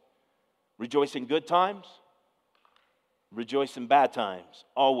always. Rejoice in good times. Rejoice in bad times.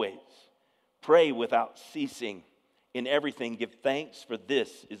 Always. Pray without ceasing. In everything give thanks, for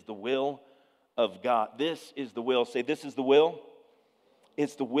this is the will of God. This is the will. Say, this is the will.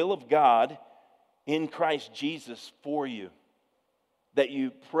 It's the will of God in Christ Jesus for you. That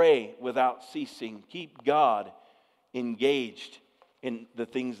you pray without ceasing. Keep God engaged in the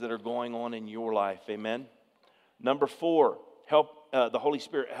things that are going on in your life. Amen. Number 4, the Holy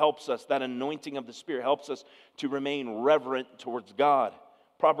Spirit helps us. That anointing of the Spirit helps us to remain reverent towards God.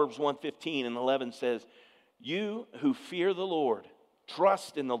 Proverbs 1:15 and 11 says, you who fear the Lord,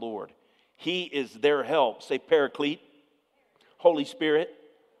 trust in the Lord. He is their help. Say paraclete. Holy Spirit.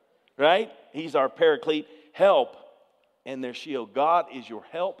 Right? He's our paraclete. Help and their shield. God is your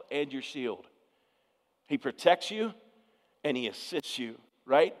help and your shield. He protects you and he assists you.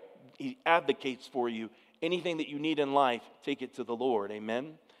 Right? He advocates for you. Anything that you need in life, take it to the Lord.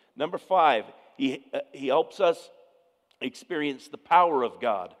 Amen. Number 5, he helps us experience the power of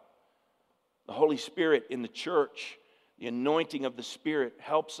God. The Holy Spirit in the church, the anointing of the Spirit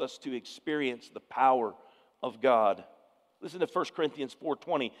helps us to experience the power of God. Listen to 1 Corinthians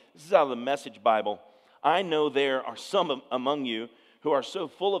 4:20. This is out of the Message Bible. I know there are some among you who are so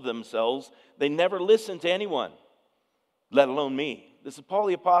full of themselves, they never listen to anyone, let alone me. This is Paul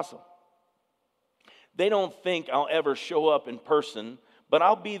the Apostle. They don't think I'll ever show up in person, but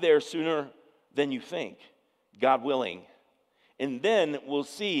I'll be there sooner than you think, God willing. And then we'll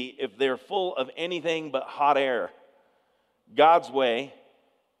see if they're full of anything but hot air. God's way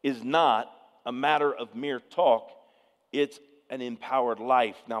is not a matter of mere talk. It's an empowered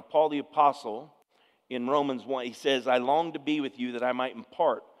life. Now, Paul the Apostle, in Romans 1, he says, I long to be with you that I might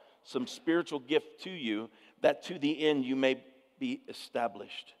impart some spiritual gift to you, that to the end you may be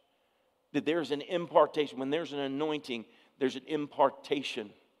established. That there's an impartation. When there's an anointing, there's an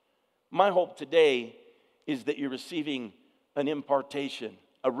impartation. My hope today is that you're receiving an impartation,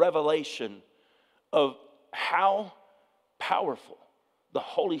 a revelation of how powerful the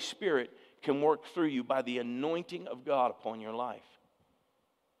Holy Spirit can work through you by the anointing of God upon your life.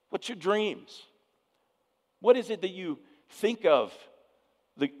 What's your dreams? What is it that you think of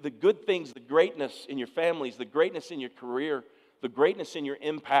the good things, the greatness in your families, the greatness in your career, the greatness in your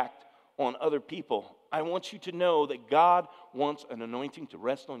impact on other people. I want you to know that God wants an anointing to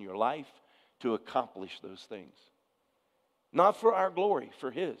rest on your life to accomplish those things. Not for our glory,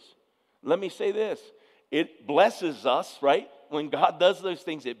 for His. Let me say this. It blesses us, right? When God does those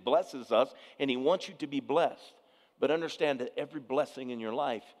things, it blesses us, and He wants you to be blessed. But understand that every blessing in your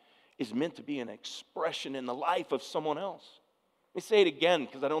life is meant to be an expression in the life of someone else. Let me say it again,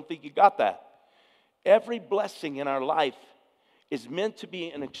 because I don't think you got that. Every blessing in our life is meant to be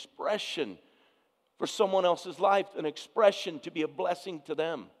an expression for someone else's life, an expression to be a blessing to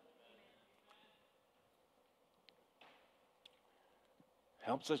them.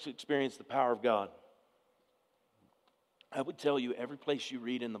 Helps us experience the power of God. I would tell you, every place you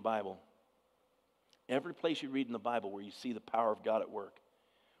read in the Bible where you see the power of God at work,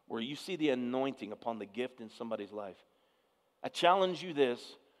 where you see the anointing upon the gift in somebody's life, I challenge you this: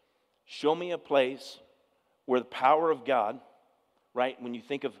 show me a place where the power of God, right, when you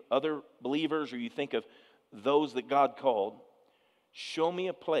think of other believers or you think of those that God called, show me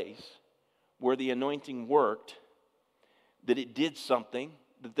a place where the anointing worked, that it did something,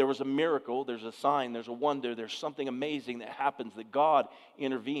 that there was a miracle, there's a sign, there's a wonder, there's something amazing that happens, that God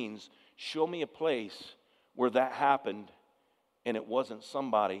intervenes. Show me a place where that happened and it wasn't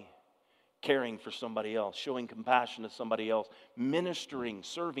somebody caring for somebody else, showing compassion to somebody else, ministering,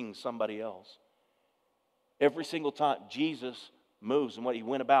 serving somebody else. Every single time Jesus moves and what He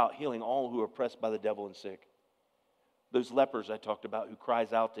went about healing all who are oppressed by the devil and sick. Those lepers I talked about who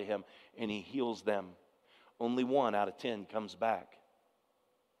cries out to Him and He heals them. Only 1 out of 10 comes back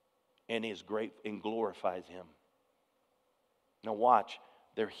and is great and glorifies Him. Now watch,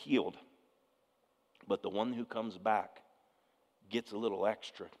 they're healed. But the one who comes back gets a little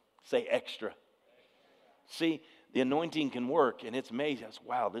extra. Say extra. See, the anointing can work, and it's amazing. It's,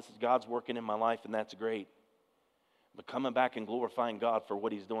 wow, this is God's working in my life, and that's great. But coming back and glorifying God for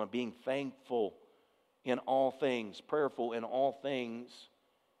what He's doing, being thankful in all things, prayerful in all things,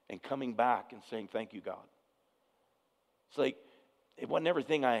 and coming back and saying, thank you, God. It's like, it wasn't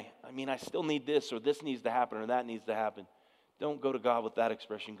everything I still need this, or this needs to happen, or that needs to happen. Don't go to God with that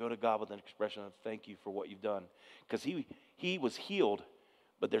expression. Go to God with an expression of thank you for what you've done. Because he was healed,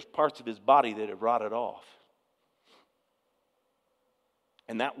 but there's parts of His body that have rotted off.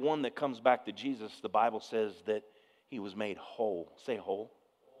 And that one that comes back to Jesus, the Bible says that he was made whole. Say whole.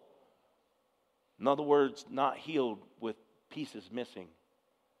 In other words, not healed with pieces missing,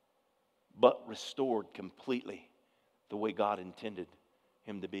 but restored completely the way God intended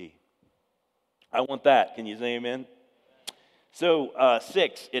him to be. I want that. Can you say amen? So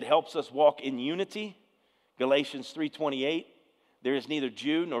 6, it helps us walk in unity. Galatians 3:28, there is neither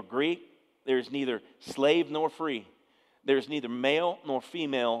Jew nor Greek, there is neither slave nor free, there is neither male nor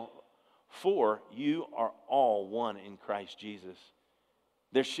female, for you are all one in Christ Jesus.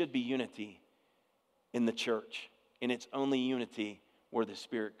 There should be unity in the church, and it's only unity where the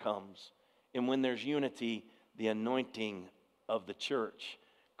Spirit comes. And when there's unity, the anointing of the church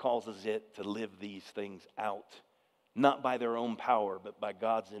causes it to live these things out. Not by their own power, but by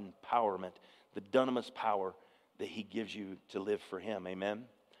God's empowerment, the dunamis power that He gives you to live for Him. Amen?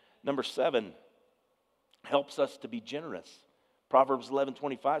 Number 7, helps us to be generous. Proverbs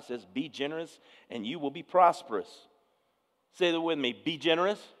 11:25 says, be generous and you will be prosperous. Say that with me, be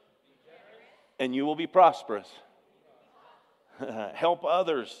generous, and you will be prosperous. Help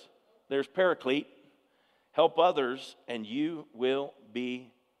others. There's paraclete. Help others and you will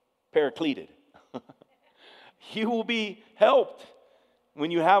be paracleted. You will be helped.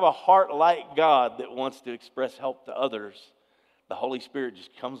 When you have a heart like God that wants to express help to others, the Holy Spirit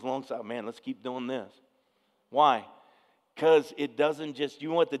just comes alongside. Man, let's keep doing this. Why? Because it doesn't just, you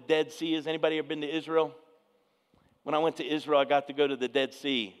know what the Dead Sea is? Anybody ever been to Israel? When I went to Israel, I got to go to the Dead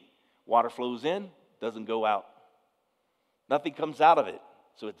Sea. Water flows in, doesn't go out. Nothing comes out of it,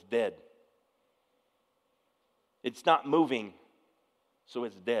 so it's dead. It's not moving, so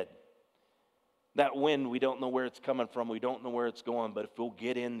it's dead. That wind, we don't know where it's coming from. We don't know where it's going. But if we'll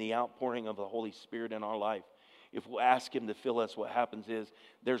get in the outpouring of the Holy Spirit in our life, if we'll ask Him to fill us, what happens is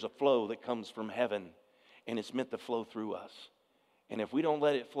there's a flow that comes from heaven, and it's meant to flow through us. And if we don't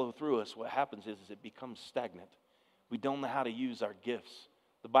let it flow through us, what happens is it becomes stagnant. We don't know how to use our gifts.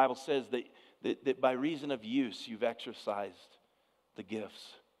 The Bible says that by reason of use, you've exercised the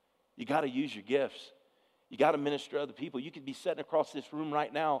gifts. You got to use your gifts. You got to minister to other people. You could be sitting across this room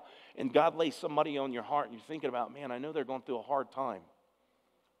right now, and God lays somebody on your heart, and you're thinking about, man, I know they're going through a hard time.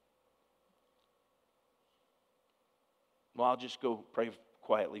 Well, I'll just go pray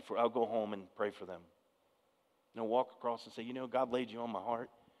quietly I'll go home and pray for them. Walk across and say, God laid you on my heart,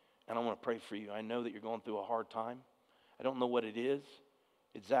 and I want to pray for you. I know that you're going through a hard time. I don't know what it is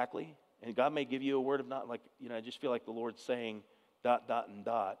exactly. And God may give you a word of not like, I just feel like the Lord's saying ... and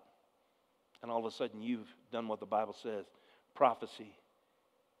dot. And all of a sudden you've done what the Bible says. Prophecy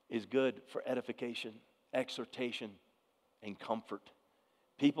is good for edification, exhortation, and comfort.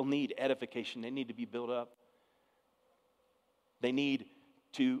 People need edification. They need to be built up. They need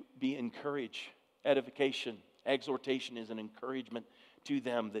to be encouraged. Edification, exhortation is an encouragement to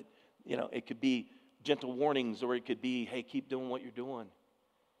them that, it could be gentle warnings, or it could be, hey, keep doing what you're doing.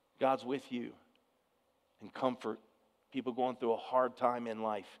 God's with you. And comfort. People going through a hard time in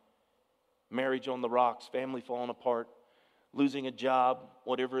life. Marriage on the rocks, family falling apart, losing a job,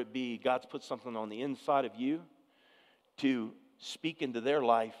 whatever it be. God's put something on the inside of you to speak into their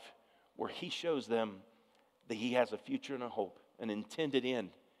life where He shows them that He has a future and a hope, an intended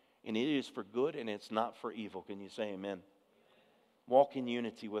end. And it is for good and it's not for evil. Can you say amen? Walk in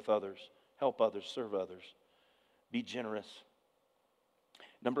unity with others. Help others, serve others. Be generous.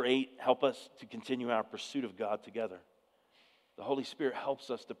 Number 8, help us to continue our pursuit of God together. The Holy Spirit helps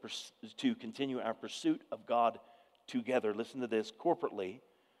us to continue our pursuit of God together. Listen to this, corporately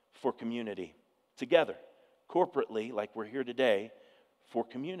for community. Together, corporately, like we're here today, for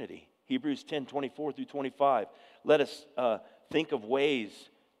community. Hebrews 10:24 through 25. Let us think of ways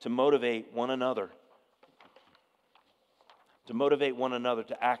to motivate one another. To motivate one another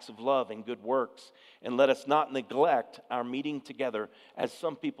to acts of love and good works. And let us not neglect our meeting together as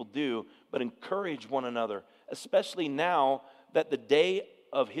some people do, but encourage one another, especially now that the day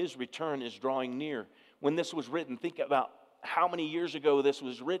of His return is drawing near. When this was written, think about how many years ago this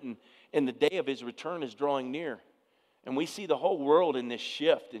was written, and the day of His return is drawing near. And we see the whole world in this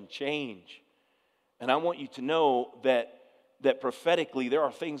shift and change. And I want you to know that prophetically there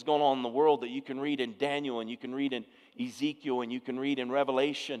are things going on in the world that you can read in Daniel, and you can read in Ezekiel, and you can read in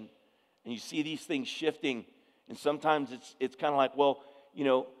Revelation, and you see these things shifting. And sometimes it's kind of like, well,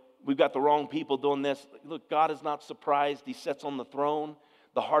 we've got the wrong people doing this. Look, God is not surprised. He sits on the throne.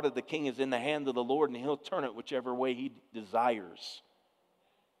 The heart of the king is in the hand of the Lord, and He'll turn it whichever way He desires.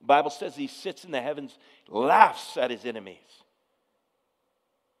 The Bible says He sits in the heavens, laughs at His enemies.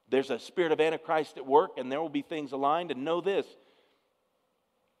 There's a spirit of Antichrist at work, and there will be things aligned. And know this,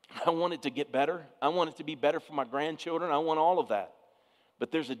 I want it to get better. I want it to be better for my grandchildren. I want all of that.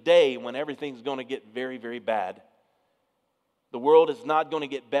 But there's a day when everything's going to get very, very bad. The world is not going to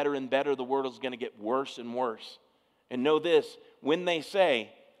get better and better. The world is going to get worse and worse. And know this, when they say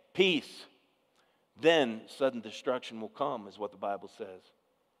peace, then sudden destruction will come, is what the Bible says.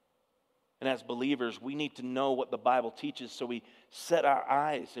 And as believers, we need to know what the Bible teaches, so we set our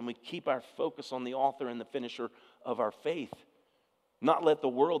eyes and we keep our focus on the author and the finisher of our faith. Not let the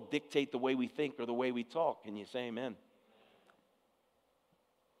world dictate the way we think or the way we talk. Can you say amen?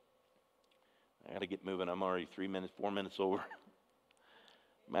 I got to get moving. I'm already 4 minutes over.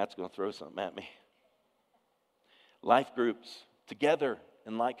 Matt's going to throw something at me. Life groups. Together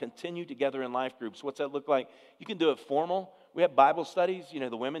and continue together in life groups. What's that look like? You can do it formal. We have Bible studies.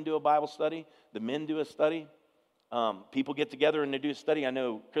 The women do a Bible study. The men do a study. People get together and they do a study. I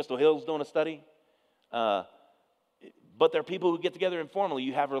know Crystal Hill's doing a study. But there are people who get together informally.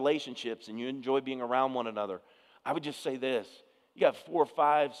 You have relationships and you enjoy being around one another. I would just say this. You got 4,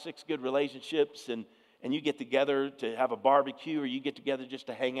 5, 6 good relationships and you get together to have a barbecue, or you get together just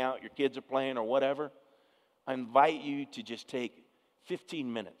to hang out, your kids are playing or whatever. I invite you to just take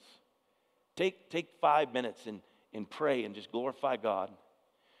 15 minutes. Take 5 minutes and pray and just glorify God.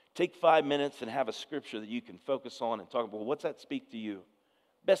 Take 5 minutes and have a scripture that you can focus on and talk about. Well, what's that speak to you?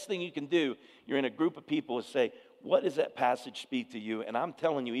 Best thing you can do, you're in a group of people, is say, what does that passage speak to you? And I'm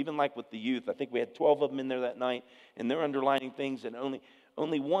telling you, even like with the youth, I think we had 12 of them in there that night, and they're underlining things, and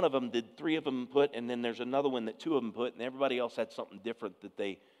only one of them did 3 of them put, and then there's another one that 2 of them put, and everybody else had something different that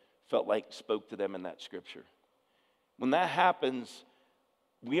they felt like spoke to them in that scripture. When that happens,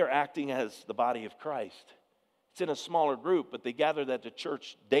 we are acting as the body of Christ. It's in a smaller group, but they gathered at the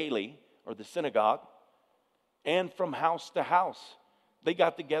church daily, or the synagogue, and from house to house. They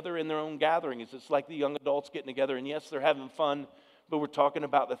got together in their own gatherings. It's like the young adults getting together, and yes, they're having fun, but we're talking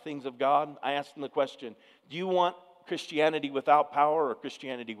about the things of God. I asked them the question, do you want Christianity without power or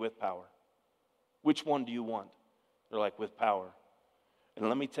Christianity with power? Which one do you want? They're like, with power. And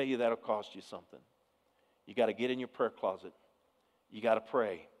let me tell you, that'll cost you something. You got to get in your prayer closet. You got to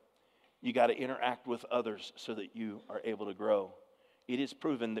pray. You got to interact with others so that you are able to grow. It is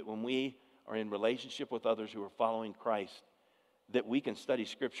proven that when we are in relationship with others who are following Christ, that we can study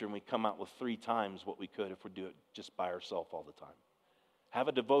Scripture and we come out with 3 times what we could if we do it just by ourselves all the time. Have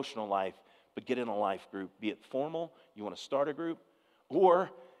a devotional life. but get in a life group. Be it formal, you want to start a group, or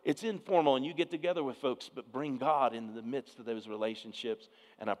it's informal and you get together with folks, but bring God into the midst of those relationships.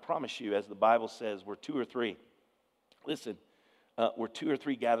 And I promise you, as the Bible says, we're two or three. Listen, we're two or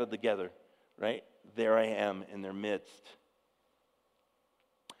three gathered together, right? There I am in their midst.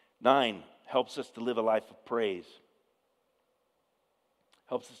 9, helps us to live a life of praise.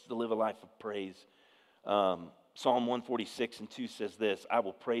 Helps us to live a life of praise. Psalm 146:2 says this, I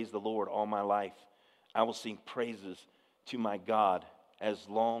will praise the Lord all my life. I will sing praises to my God as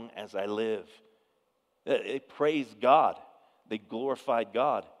long as I live. They praised God. They glorified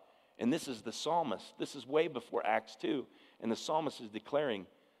God. And this is the psalmist. This is way before Acts 2. And the psalmist is declaring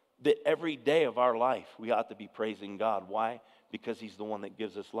that every day of our life we ought to be praising God. Why? Because he's the one that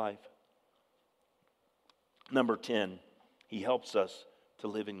gives us life. Number 10, he helps us to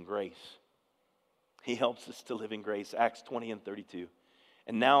live in grace. He helps us to live in grace. Acts 20:32.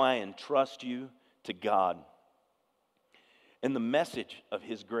 And now I entrust you to God and the message of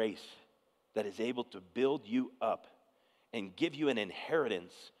his grace that is able to build you up and give you an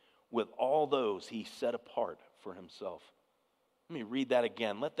inheritance with all those he set apart for himself. Let me read that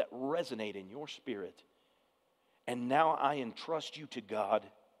again. Let that resonate in your spirit. And now I entrust you to God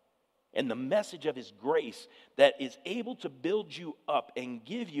and the message of his grace that is able to build you up and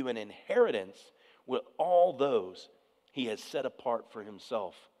give you an inheritance with all those he has set apart for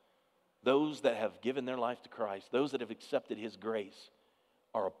himself. Those that have given their life to Christ, those that have accepted his grace,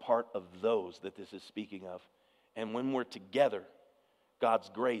 are a part of those that this is speaking of. And when we're together, God's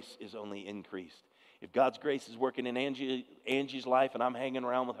grace is only increased. If God's grace is working in Angie's life and I'm hanging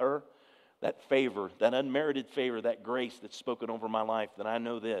around with her, that favor, that unmerited favor, that grace that's spoken over my life, then I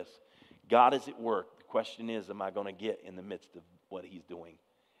know this. God is at work. The question is, am I going to get in the midst of what he's doing?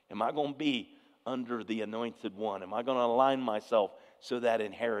 Am I going to be under the anointed one? Am I going to align myself so that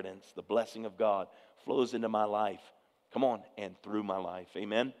inheritance, the blessing of God, flows into my life? Come on, and through my life.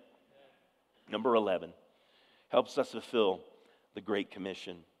 Amen? Number 11, helps us fulfill the Great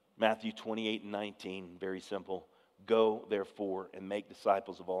Commission. Matthew 28:19, very simple. Go, therefore, and make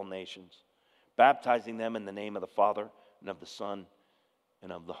disciples of all nations, baptizing them in the name of the Father and of the Son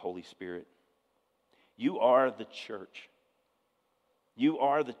and of the Holy Spirit. You are the church. You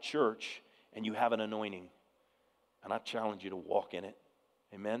are the church, and you have an anointing. And I challenge you to walk in it.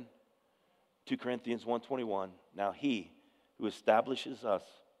 Amen? 2 Corinthians 1:21. Now he who establishes us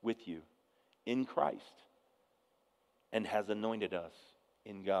with you in Christ and has anointed us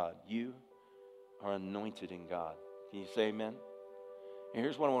in God. You are anointed in God. Can you say amen? And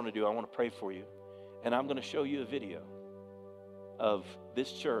here's what I want to do. I want to pray for you. And I'm going to show you a video of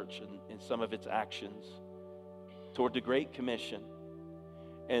this church and some of its actions toward the Great Commission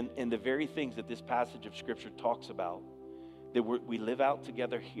and the very things that this passage of Scripture talks about, that we live out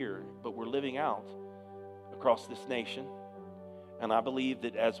together here, but we're living out across this nation. And I believe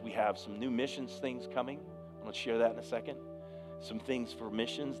that as we have some new missions things coming, I'm going to share that in a second, some things for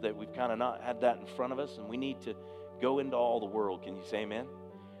missions that we've kind of not had that in front of us, and we need to go into all the world. Can you say amen?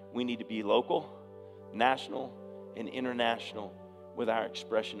 We need to be local, national, and international with our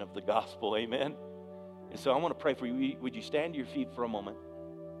expression of the gospel. Amen? And so I want to pray for you. Would you stand to your feet for a moment?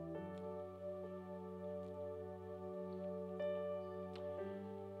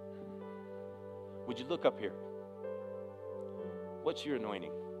 Would you look up here? What's your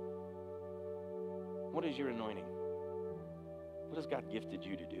anointing? What is your anointing? What has God gifted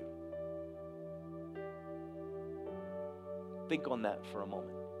you to do? Think on that for a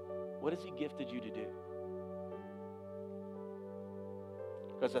moment. What has he gifted you to do?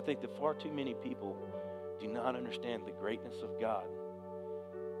 Because I think that far too many people do not understand the greatness of God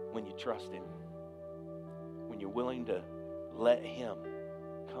when you trust him, when you're willing to let him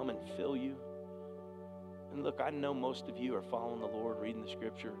come and fill you. And look, I know most of you are following the Lord, reading the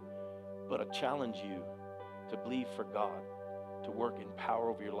Scripture, but I challenge you to believe for God to work in power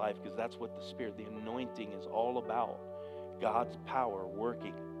over your life, because that's what the Spirit, the anointing is all about. God's power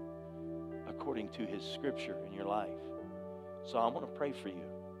working according to his Scripture in your life. So I want to pray for you.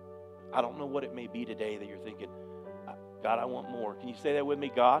 I don't know what it may be today that you're thinking, God, I want more. Can you say that with me?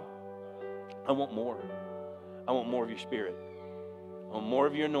 God, I want more. I want more of your Spirit. I want more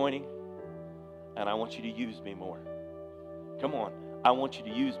of your anointing. And I want you to use me more. Come on. I want you to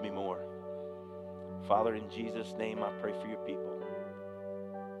use me more. Father, in Jesus' name, I pray for your people.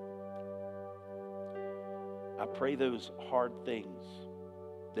 I pray those hard things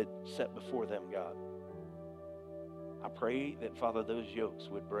that set before them, God. I pray that, Father, those yokes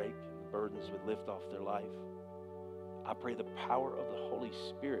would break and the burdens would lift off their life. I pray the power of the Holy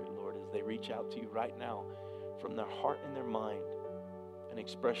Spirit, Lord, as they reach out to you right now from their heart and their mind, an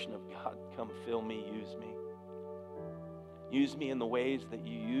expression of, God, come fill me, use me. Use me in the ways that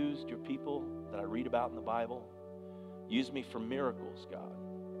you used your people that I read about in the Bible. Use me for miracles, God.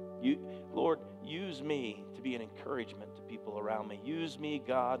 Lord, use me to be an encouragement to people around me. Use me,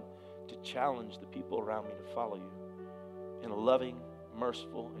 God, to challenge the people around me to follow you in a loving,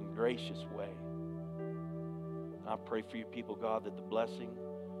 merciful, and gracious way. I pray for your people, God, that the blessing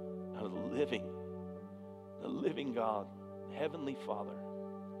of the living God, Heavenly Father,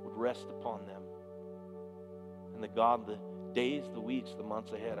 would rest upon them. And that, God, the days, the weeks, the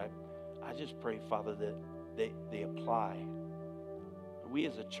months ahead, I just pray, Father, that they apply. We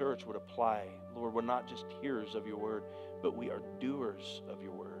as a church would apply. Lord, we're not just hearers of your word, but we are doers of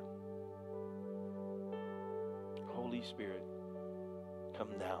your word. Holy Spirit,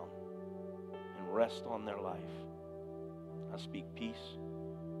 come down and rest on their life. I speak peace.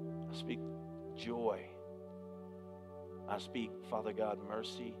 I speak joy. I speak, Father God,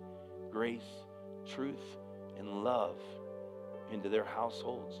 mercy, grace, truth, and love into their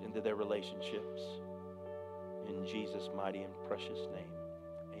households, into their relationships. In Jesus' mighty and precious name,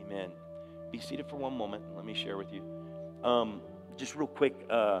 amen. Be seated for one moment. Let me share with you. Just real quick,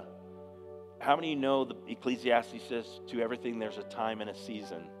 how many of you know the Ecclesiastes says to everything there's a time and a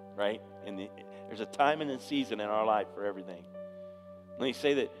season, right? There's a time and a season in our life for everything. Let me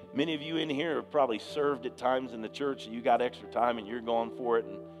say that many of you in here have probably served at times in the church. You got extra time and you're going for it.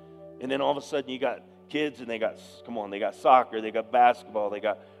 And then all of a sudden you got kids and they got soccer, they got basketball, you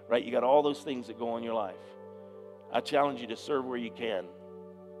got all those things that go in your life. I challenge you to serve where you can.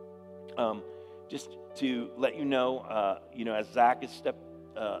 Just to let you know, as Zach has stepped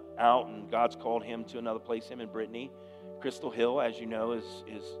out and God's called him to another place, him and Brittany, Crystal Hill, as you know, is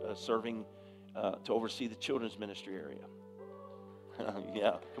serving to oversee the children's ministry area.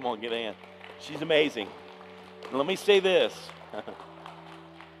 Yeah, come on, get in. She's amazing. And let me say this.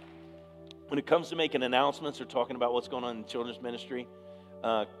 When it comes to making announcements or talking about what's going on in children's ministry,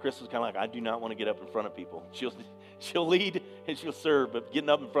 Crystal's kind of like, I do not want to get up in front of people. She'll lead and she'll serve, but getting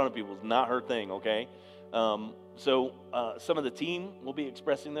up in front of people is not her thing, okay? So some of the team will be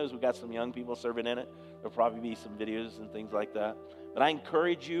expressing those. We've got some young people serving in it. There'll probably be some videos and things like that. But I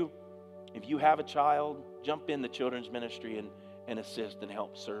encourage you, if you have a child, jump in the children's ministry and assist and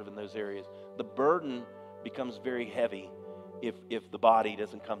help serve in those areas. The burden becomes very heavy if the body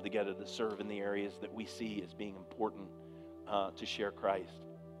doesn't come together to serve in the areas that we see as being important to share Christ.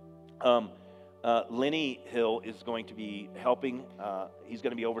 Lenny Hill is going to be helping. He's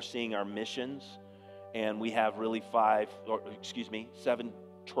going to be overseeing our missions. And we have really 7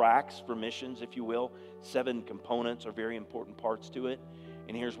 tracks for missions, if you will. 7 components are very important parts to it.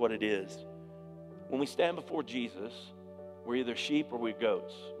 And here's what it is. When we stand before Jesus, we're either sheep or we're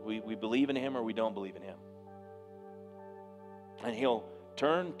goats. We believe in him or we don't believe in him. And he'll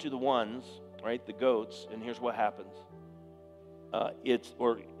turn to the ones, right, the goats, and here's what happens.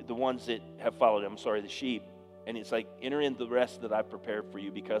 Or the ones that have followed him, the sheep. And it's like, enter in the rest that I've prepared for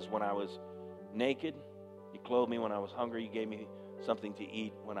you, because when I was naked, you clothed me. When I was hungry, you gave me something to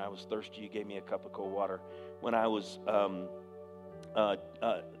eat. When I was thirsty, you gave me a cup of cold water. When I was a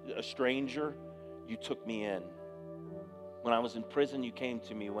stranger, you took me in. When I was in prison, you came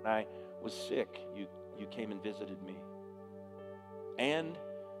to me. When I was sick, you came and visited me. And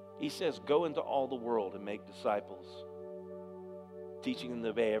he says, go into all the world and make disciples, teaching them to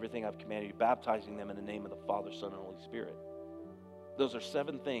obey everything I've commanded you, baptizing them in the name of the Father, Son, and Holy Spirit. Those are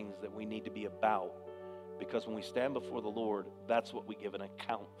 7 things that we need to be about, because when we stand before the Lord, that's what we give an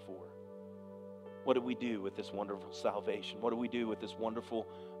account for. What do we do with this wonderful salvation? What do we do with this wonderful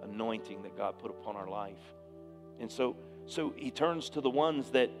anointing that God put upon our life? And so he turns to the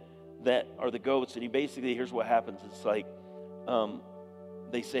ones that are the goats, and he basically, here's what happens. It's like,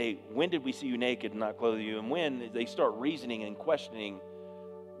 they say, when did we see you naked and not clothe you? And when they start reasoning and questioning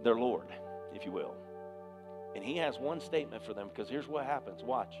their Lord, if you will. And he has one statement for them, because here's what happens.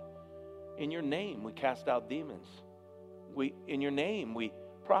 Watch. In your name we cast out demons. In your name we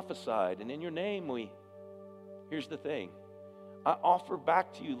prophesied. And in your name here's the thing. I offer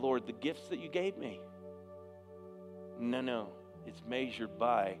back to you, Lord, the gifts that you gave me. No. It's measured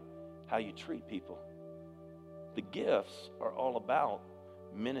by how you treat people. The gifts are all about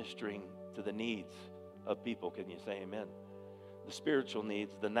ministering to the needs of people. Can you say amen? The spiritual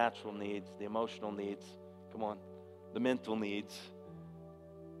needs, the natural needs, the emotional needs, come on, the mental needs.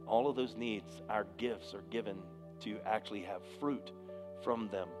 All of those needs, our gifts are given to actually have fruit from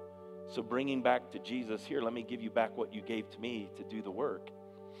them. So bringing back to Jesus, here, let me give you back what you gave to me to do the work.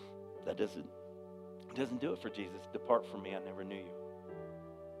 That doesn't do it for Jesus. Depart from me, I never knew you.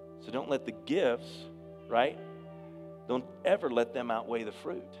 So don't let the gifts, right? don't ever let them outweigh the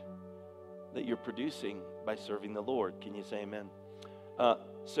fruit that you're producing by serving the Lord. Can you say amen?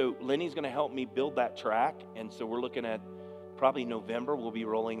 So Lenny's going to help me build that track, and so we're looking at probably November. We'll be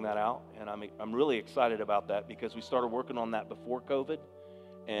rolling that out, and I'm really excited about that because we started working on that before COVID,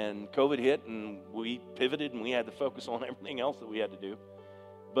 and COVID hit, and we pivoted, and we had to focus on everything else that we had to do.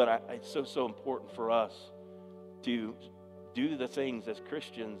 But it's so important for us to do the things as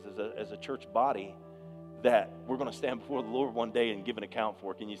Christians, as a church body, that we're going to stand before the Lord one day and give an account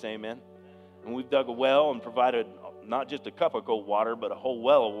for. Can you say amen? And we've dug a well and provided not just a cup of cold water, but a whole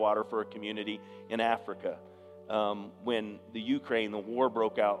well of water for a community in Africa. When the war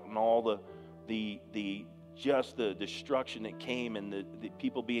broke out and all the destruction that came and the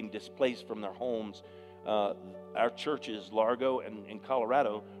people being displaced from their homes, our churches, Largo and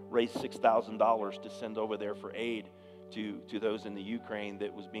Colorado, raised $6,000 to send over there for aid to those in the Ukraine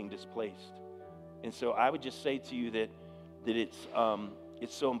that was being displaced. And so I would just say to you that it's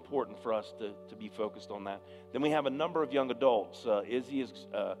so important for us to be focused on that. Then we have a number of young adults. Izzy is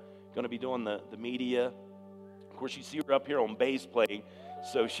going to be doing the media. Of course, you see her up here on bass playing,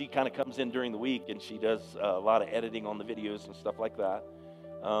 so she kind of comes in during the week and she does a lot of editing on the videos and stuff like that.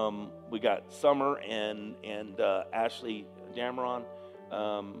 We got Summer and Ashley Dameron.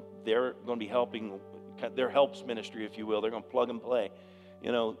 They're going to be helping their helps ministry, if you will. They're going to plug and play.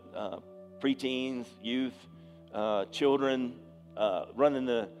 Preteens, youth, children, running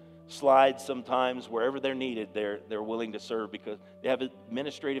the slides sometimes wherever they're needed. They're willing to serve because they have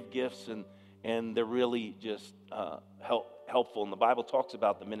administrative gifts and they're really just helpful. And the Bible talks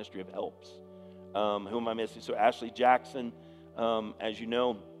about the ministry of helps. Who am I missing? So Ashley Jackson, as you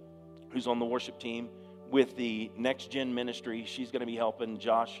know, who's on the worship team with the Next Gen ministry. She's going to be helping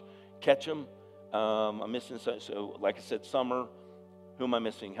Josh Ketchum. I'm missing, so like I said, Summer. Who am I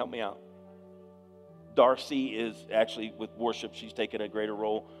missing? Help me out. Darcy is actually with worship. She's taking a greater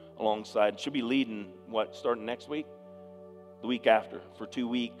role alongside. She'll be leading, starting next week? The week after, for 2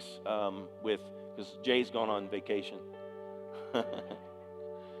 weeks, because Jay's gone on vacation.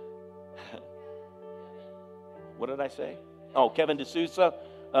 What did I say? Oh, Kevin D'Souza,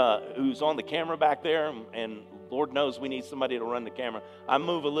 who's on the camera back there, and Lord knows we need somebody to run the camera. I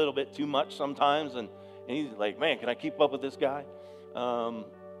move a little bit too much sometimes, and he's like, man, can I keep up with this guy?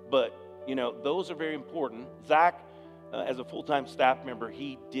 But those are very important. Zach, as a full-time staff member,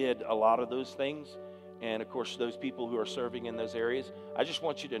 he did a lot of those things. And, of course, those people who are serving in those areas, I just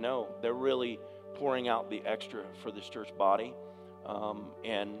want you to know they're really pouring out the extra for this church body.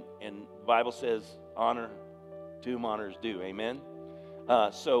 And the Bible says, honor to whom honor is due. Amen?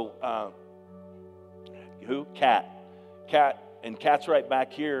 Who? Kat. And Kat's right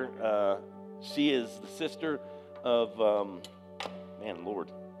back here. She is the sister of,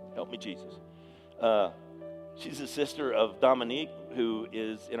 Lord, help me, Jesus. She's the sister of Dominique, who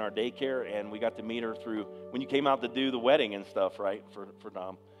is in our daycare, and we got to meet her through when you came out to do the wedding and stuff, right, for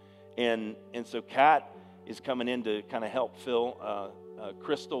Dom. And so Kat is coming in to kind of help fill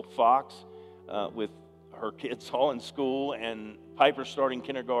Crystal Fox with her kids all in school, and Piper's starting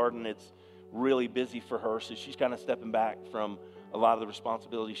kindergarten. It's really busy for her, so she's kind of stepping back from a lot of the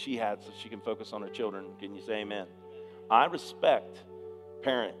responsibilities she had so she can focus on her children. Can you say amen? I respect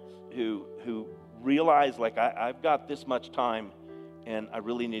parents who realize, like, I've got this much time and I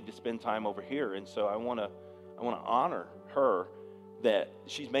really need to spend time over here. And so I want to honor her that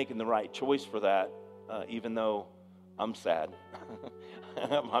she's making the right choice for that, even though I'm sad.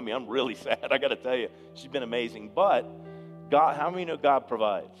 I'm really sad. I got to tell you, she's been amazing. But God, how many know God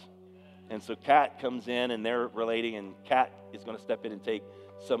provides? And so Kat comes in and they're relating, and Kat is going to step in and take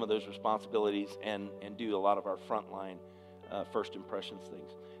some of those responsibilities and do a lot of our frontline first impressions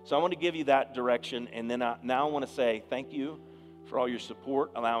things. So I want to give you that direction, and then now I want to say thank you for all your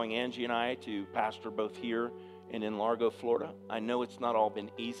support, allowing Angie and I to pastor both here and in Largo, Florida. I know it's not all been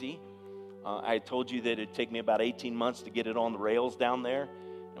easy. I told you that it'd take me about 18 months to get it on the rails down there,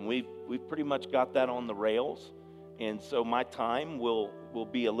 and we've pretty much got that on the rails. And so my time will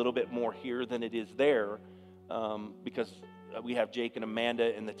be a little bit more here than it is there, because we have Jake and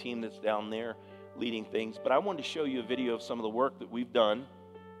Amanda and the team that's down there leading things. But I wanted to show you a video of some of the work that we've done,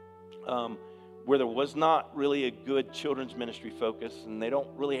 where there was not really a good children's ministry focus, and we don't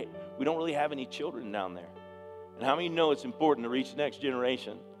really have any children down there. And how many know it's important to reach the next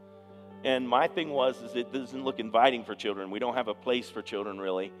generation? And my thing is it doesn't look inviting for children. We don't have a place for children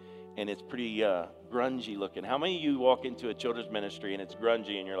really, and it's pretty grungy looking. How many of you walk into a children's ministry and it's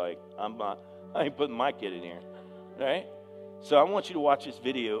grungy and you're like, I ain't putting my kid in here, right? So I want you to watch this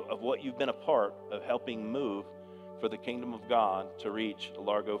video of what you've been a part of helping move for the kingdom of God to reach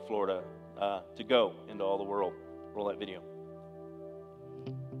Largo, Florida, to go into all the world. Roll that video.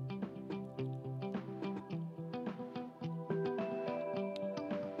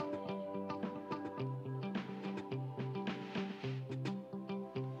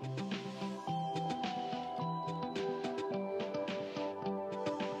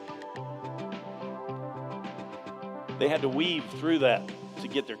 They had to weave through that to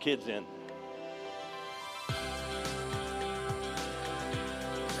get their kids in.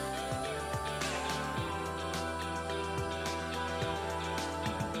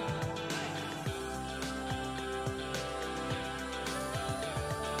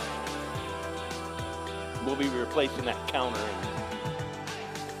 We'll be replacing that counter.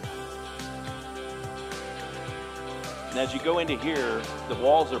 And as you go into here, the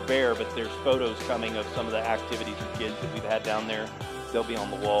walls are bare, but there's photos coming of some of the activities of kids that we've had down there. They'll be on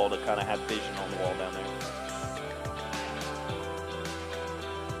the wall to kind of have vision on the wall down there.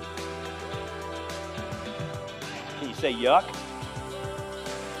 Can you say yuck?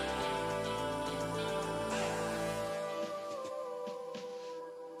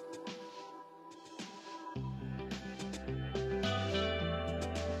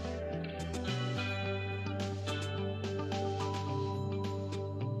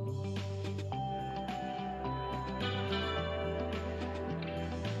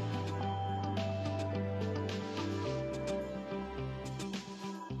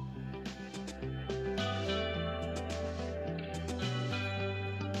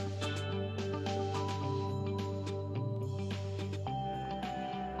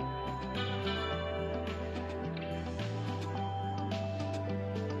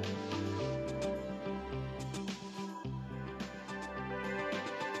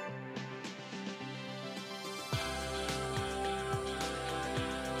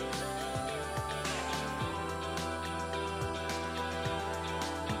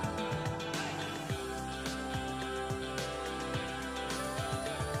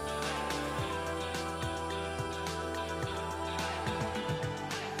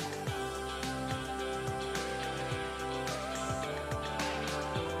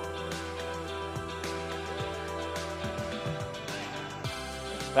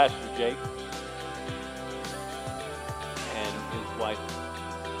 Pastor Jake and his wife,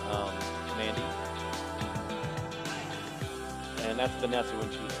 Mandy. And that's Vanessa when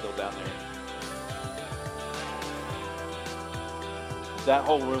she was still down there. That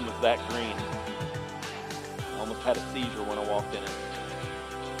whole room was that green. I almost had a seizure when I walked in it.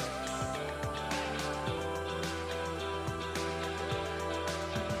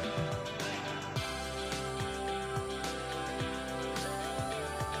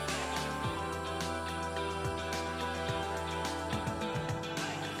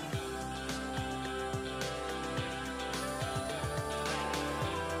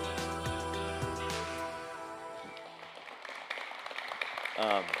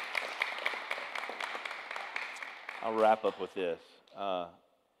 I'll wrap up with this.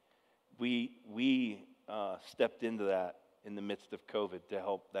 We stepped into that in the midst of COVID to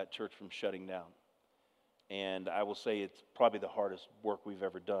help that church from shutting down. And I will say it's probably the hardest work we've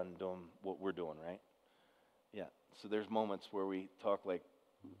ever done doing what we're doing, right? Yeah. So there's moments where we talk like,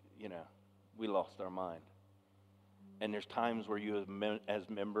 we lost our mind. And there's times where you as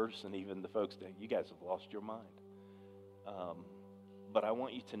members and even the folks that you guys have lost your mind. But I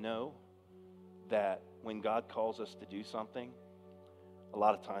want you to know that when God calls us to do something, a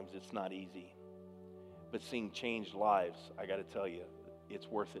lot of times it's not easy. But seeing changed lives, I got to tell you, it's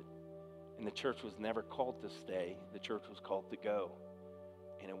worth it. And the church was never called to stay. The church was called to go.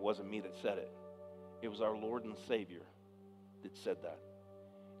 And it wasn't me that said it. It was our Lord and Savior that said that.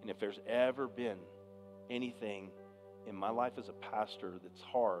 And if there's ever been anything in my life as a pastor that's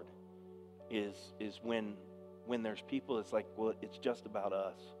hard, is when there's people that's like, well, it's just about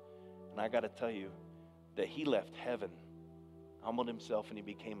us. And I got to tell you that he left heaven, humbled himself, and he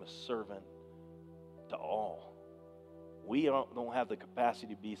became a servant to all. We don't have the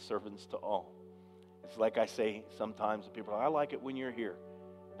capacity to be servants to all. It's like I say sometimes to people, I like it when you're here.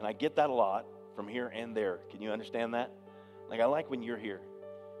 And I get that a lot from here and there. Can you understand that? Like, I like when you're here.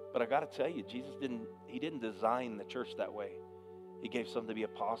 But I got to tell you, Jesus didn't design the church that way. He gave some to be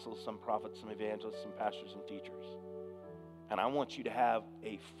apostles, some prophets, some evangelists, some pastors and teachers. And I want you to have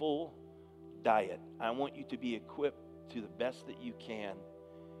a full diet. I want you to be equipped to the best that you can.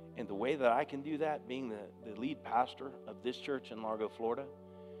 And the way that I can do that, being the lead pastor of this church in Largo, Florida,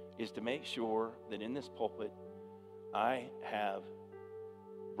 is to make sure that in this pulpit, I have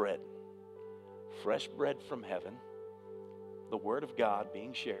bread. Fresh bread from heaven, the Word of God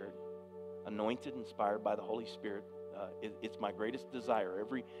being shared, anointed, inspired by the Holy Spirit. It's my greatest desire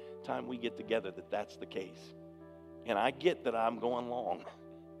every time we get together that that's the case. And I get that I'm going long.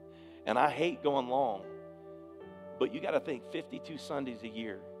 And I hate going long. But you got to think 52 Sundays a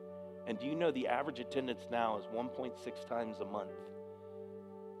year. And do you know the average attendance now is 1.6 times a month?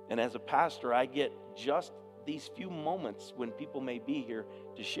 And as a pastor, I get just these few moments when people may be here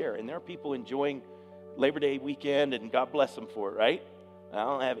to share. And there are people enjoying Labor Day weekend, and God bless them for it, right? I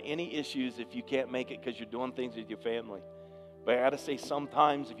don't have any issues if you can't make it because you're doing things with your family. But I got to say,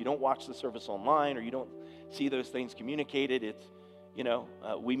 sometimes if you don't watch the service online or you don't see those things communicated, it's,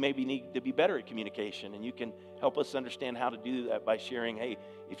 we maybe need to be better at communication. And you can help us understand how to do that by sharing, hey,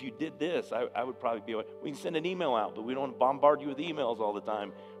 if you did this, I would probably be able, we can send an email out, but we don't want to bombard you with emails all the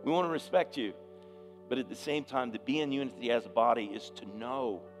time. We want to respect you. But at the same time, to be in unity as a body is to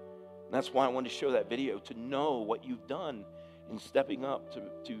know. And that's why I wanted to show that video, to know what you've done in stepping up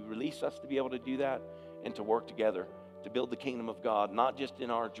to release us to be able to do that and to work together to build the kingdom of God, not just in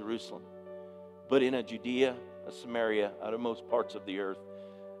our Jerusalem, but in a Judea, a Samaria, outermost parts of the earth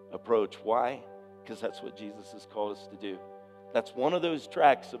approach. Why? Because that's what Jesus has called us to do. That's one of those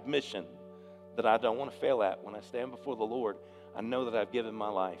tracks of mission that I don't want to fail at. When I stand before the Lord, I know that I've given my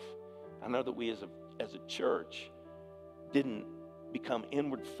life. I know that we as a church didn't become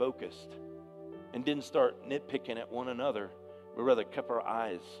inward focused and didn't start nitpicking at one another. We rather kept our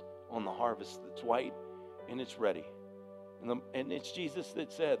eyes on the harvest that's white and it's ready. And it's Jesus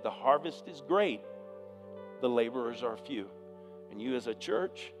that said, the harvest is great, the laborers are few. And you as a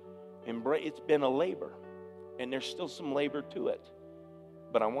church, it's been a labor, and there's still some labor to it.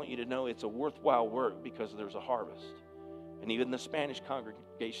 But I want you to know it's a worthwhile work because there's a harvest. And even the Spanish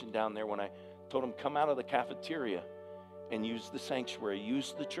congregation down there, when I told them, come out of the cafeteria and use the sanctuary,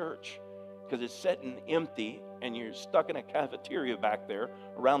 use the church, because it's sitting empty, and you're stuck in a cafeteria back there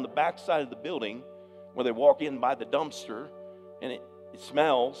around the back side of the building where they walk in by the dumpster, and it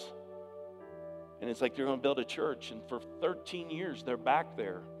smells, and it's like they're going to build a church. And for 13 years, they're back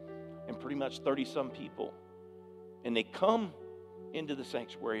there, and pretty much 30-some people. And they come into the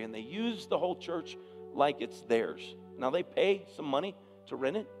sanctuary, and they use the whole church like it's theirs. Now, they pay some money to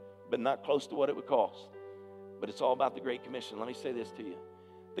rent it, but not close to what it would cost. But it's all about the Great Commission. Let me say this to you.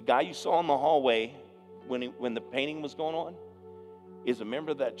 The guy you saw in the hallway when the painting was going on is a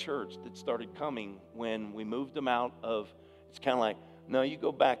member of that church that started coming when we moved them out of, it's kind of like, no, you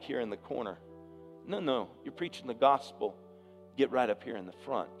go back here in the corner. No, you're preaching the gospel. Get right up here in the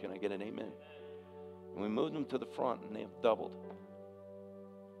front. Can I get an amen? And we moved them to the front, and they have doubled.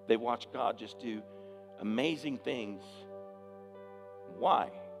 They watched God just do amazing things. Why?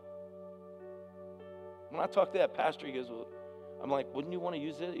 When I talked to that pastor, he goes, well, I'm like, wouldn't you want to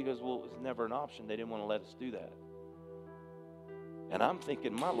use it? He goes, well, it was never an option. They didn't want to let us do that. And I'm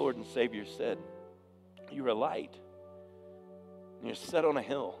thinking, my Lord and Savior said, you're a light. And you're set on a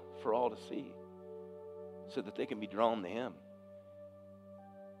hill for all to see so that they can be drawn to Him.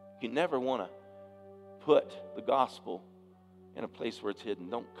 You never want to put the gospel in a place where it's hidden.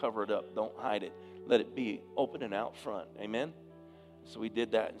 Don't cover it up. Don't hide it. Let it be open and out front. Amen? So we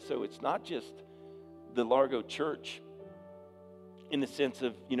did that. And so it's not just the Largo Church in the sense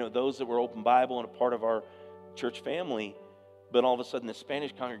of, those that were open Bible and a part of our church family, but all of a sudden the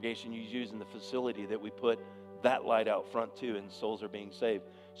Spanish congregation is using the facility that we put that light out front too, and souls are being saved.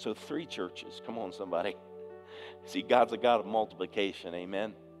 So 3 churches. Come on, somebody. See, God's a God of multiplication.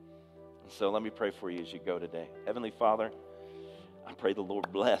 Amen? And so let me pray for you as you go today. Heavenly Father, I pray the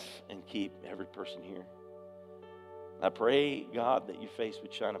Lord bless and keep every person here. I pray, God, that your face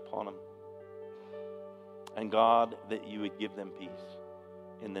would shine upon them. And God, that you would give them peace.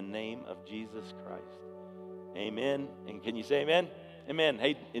 In the name of Jesus Christ. Amen. And can you say amen? Amen.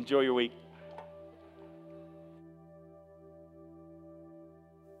 Hey, enjoy your week.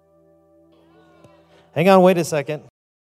 Hang on, wait a second.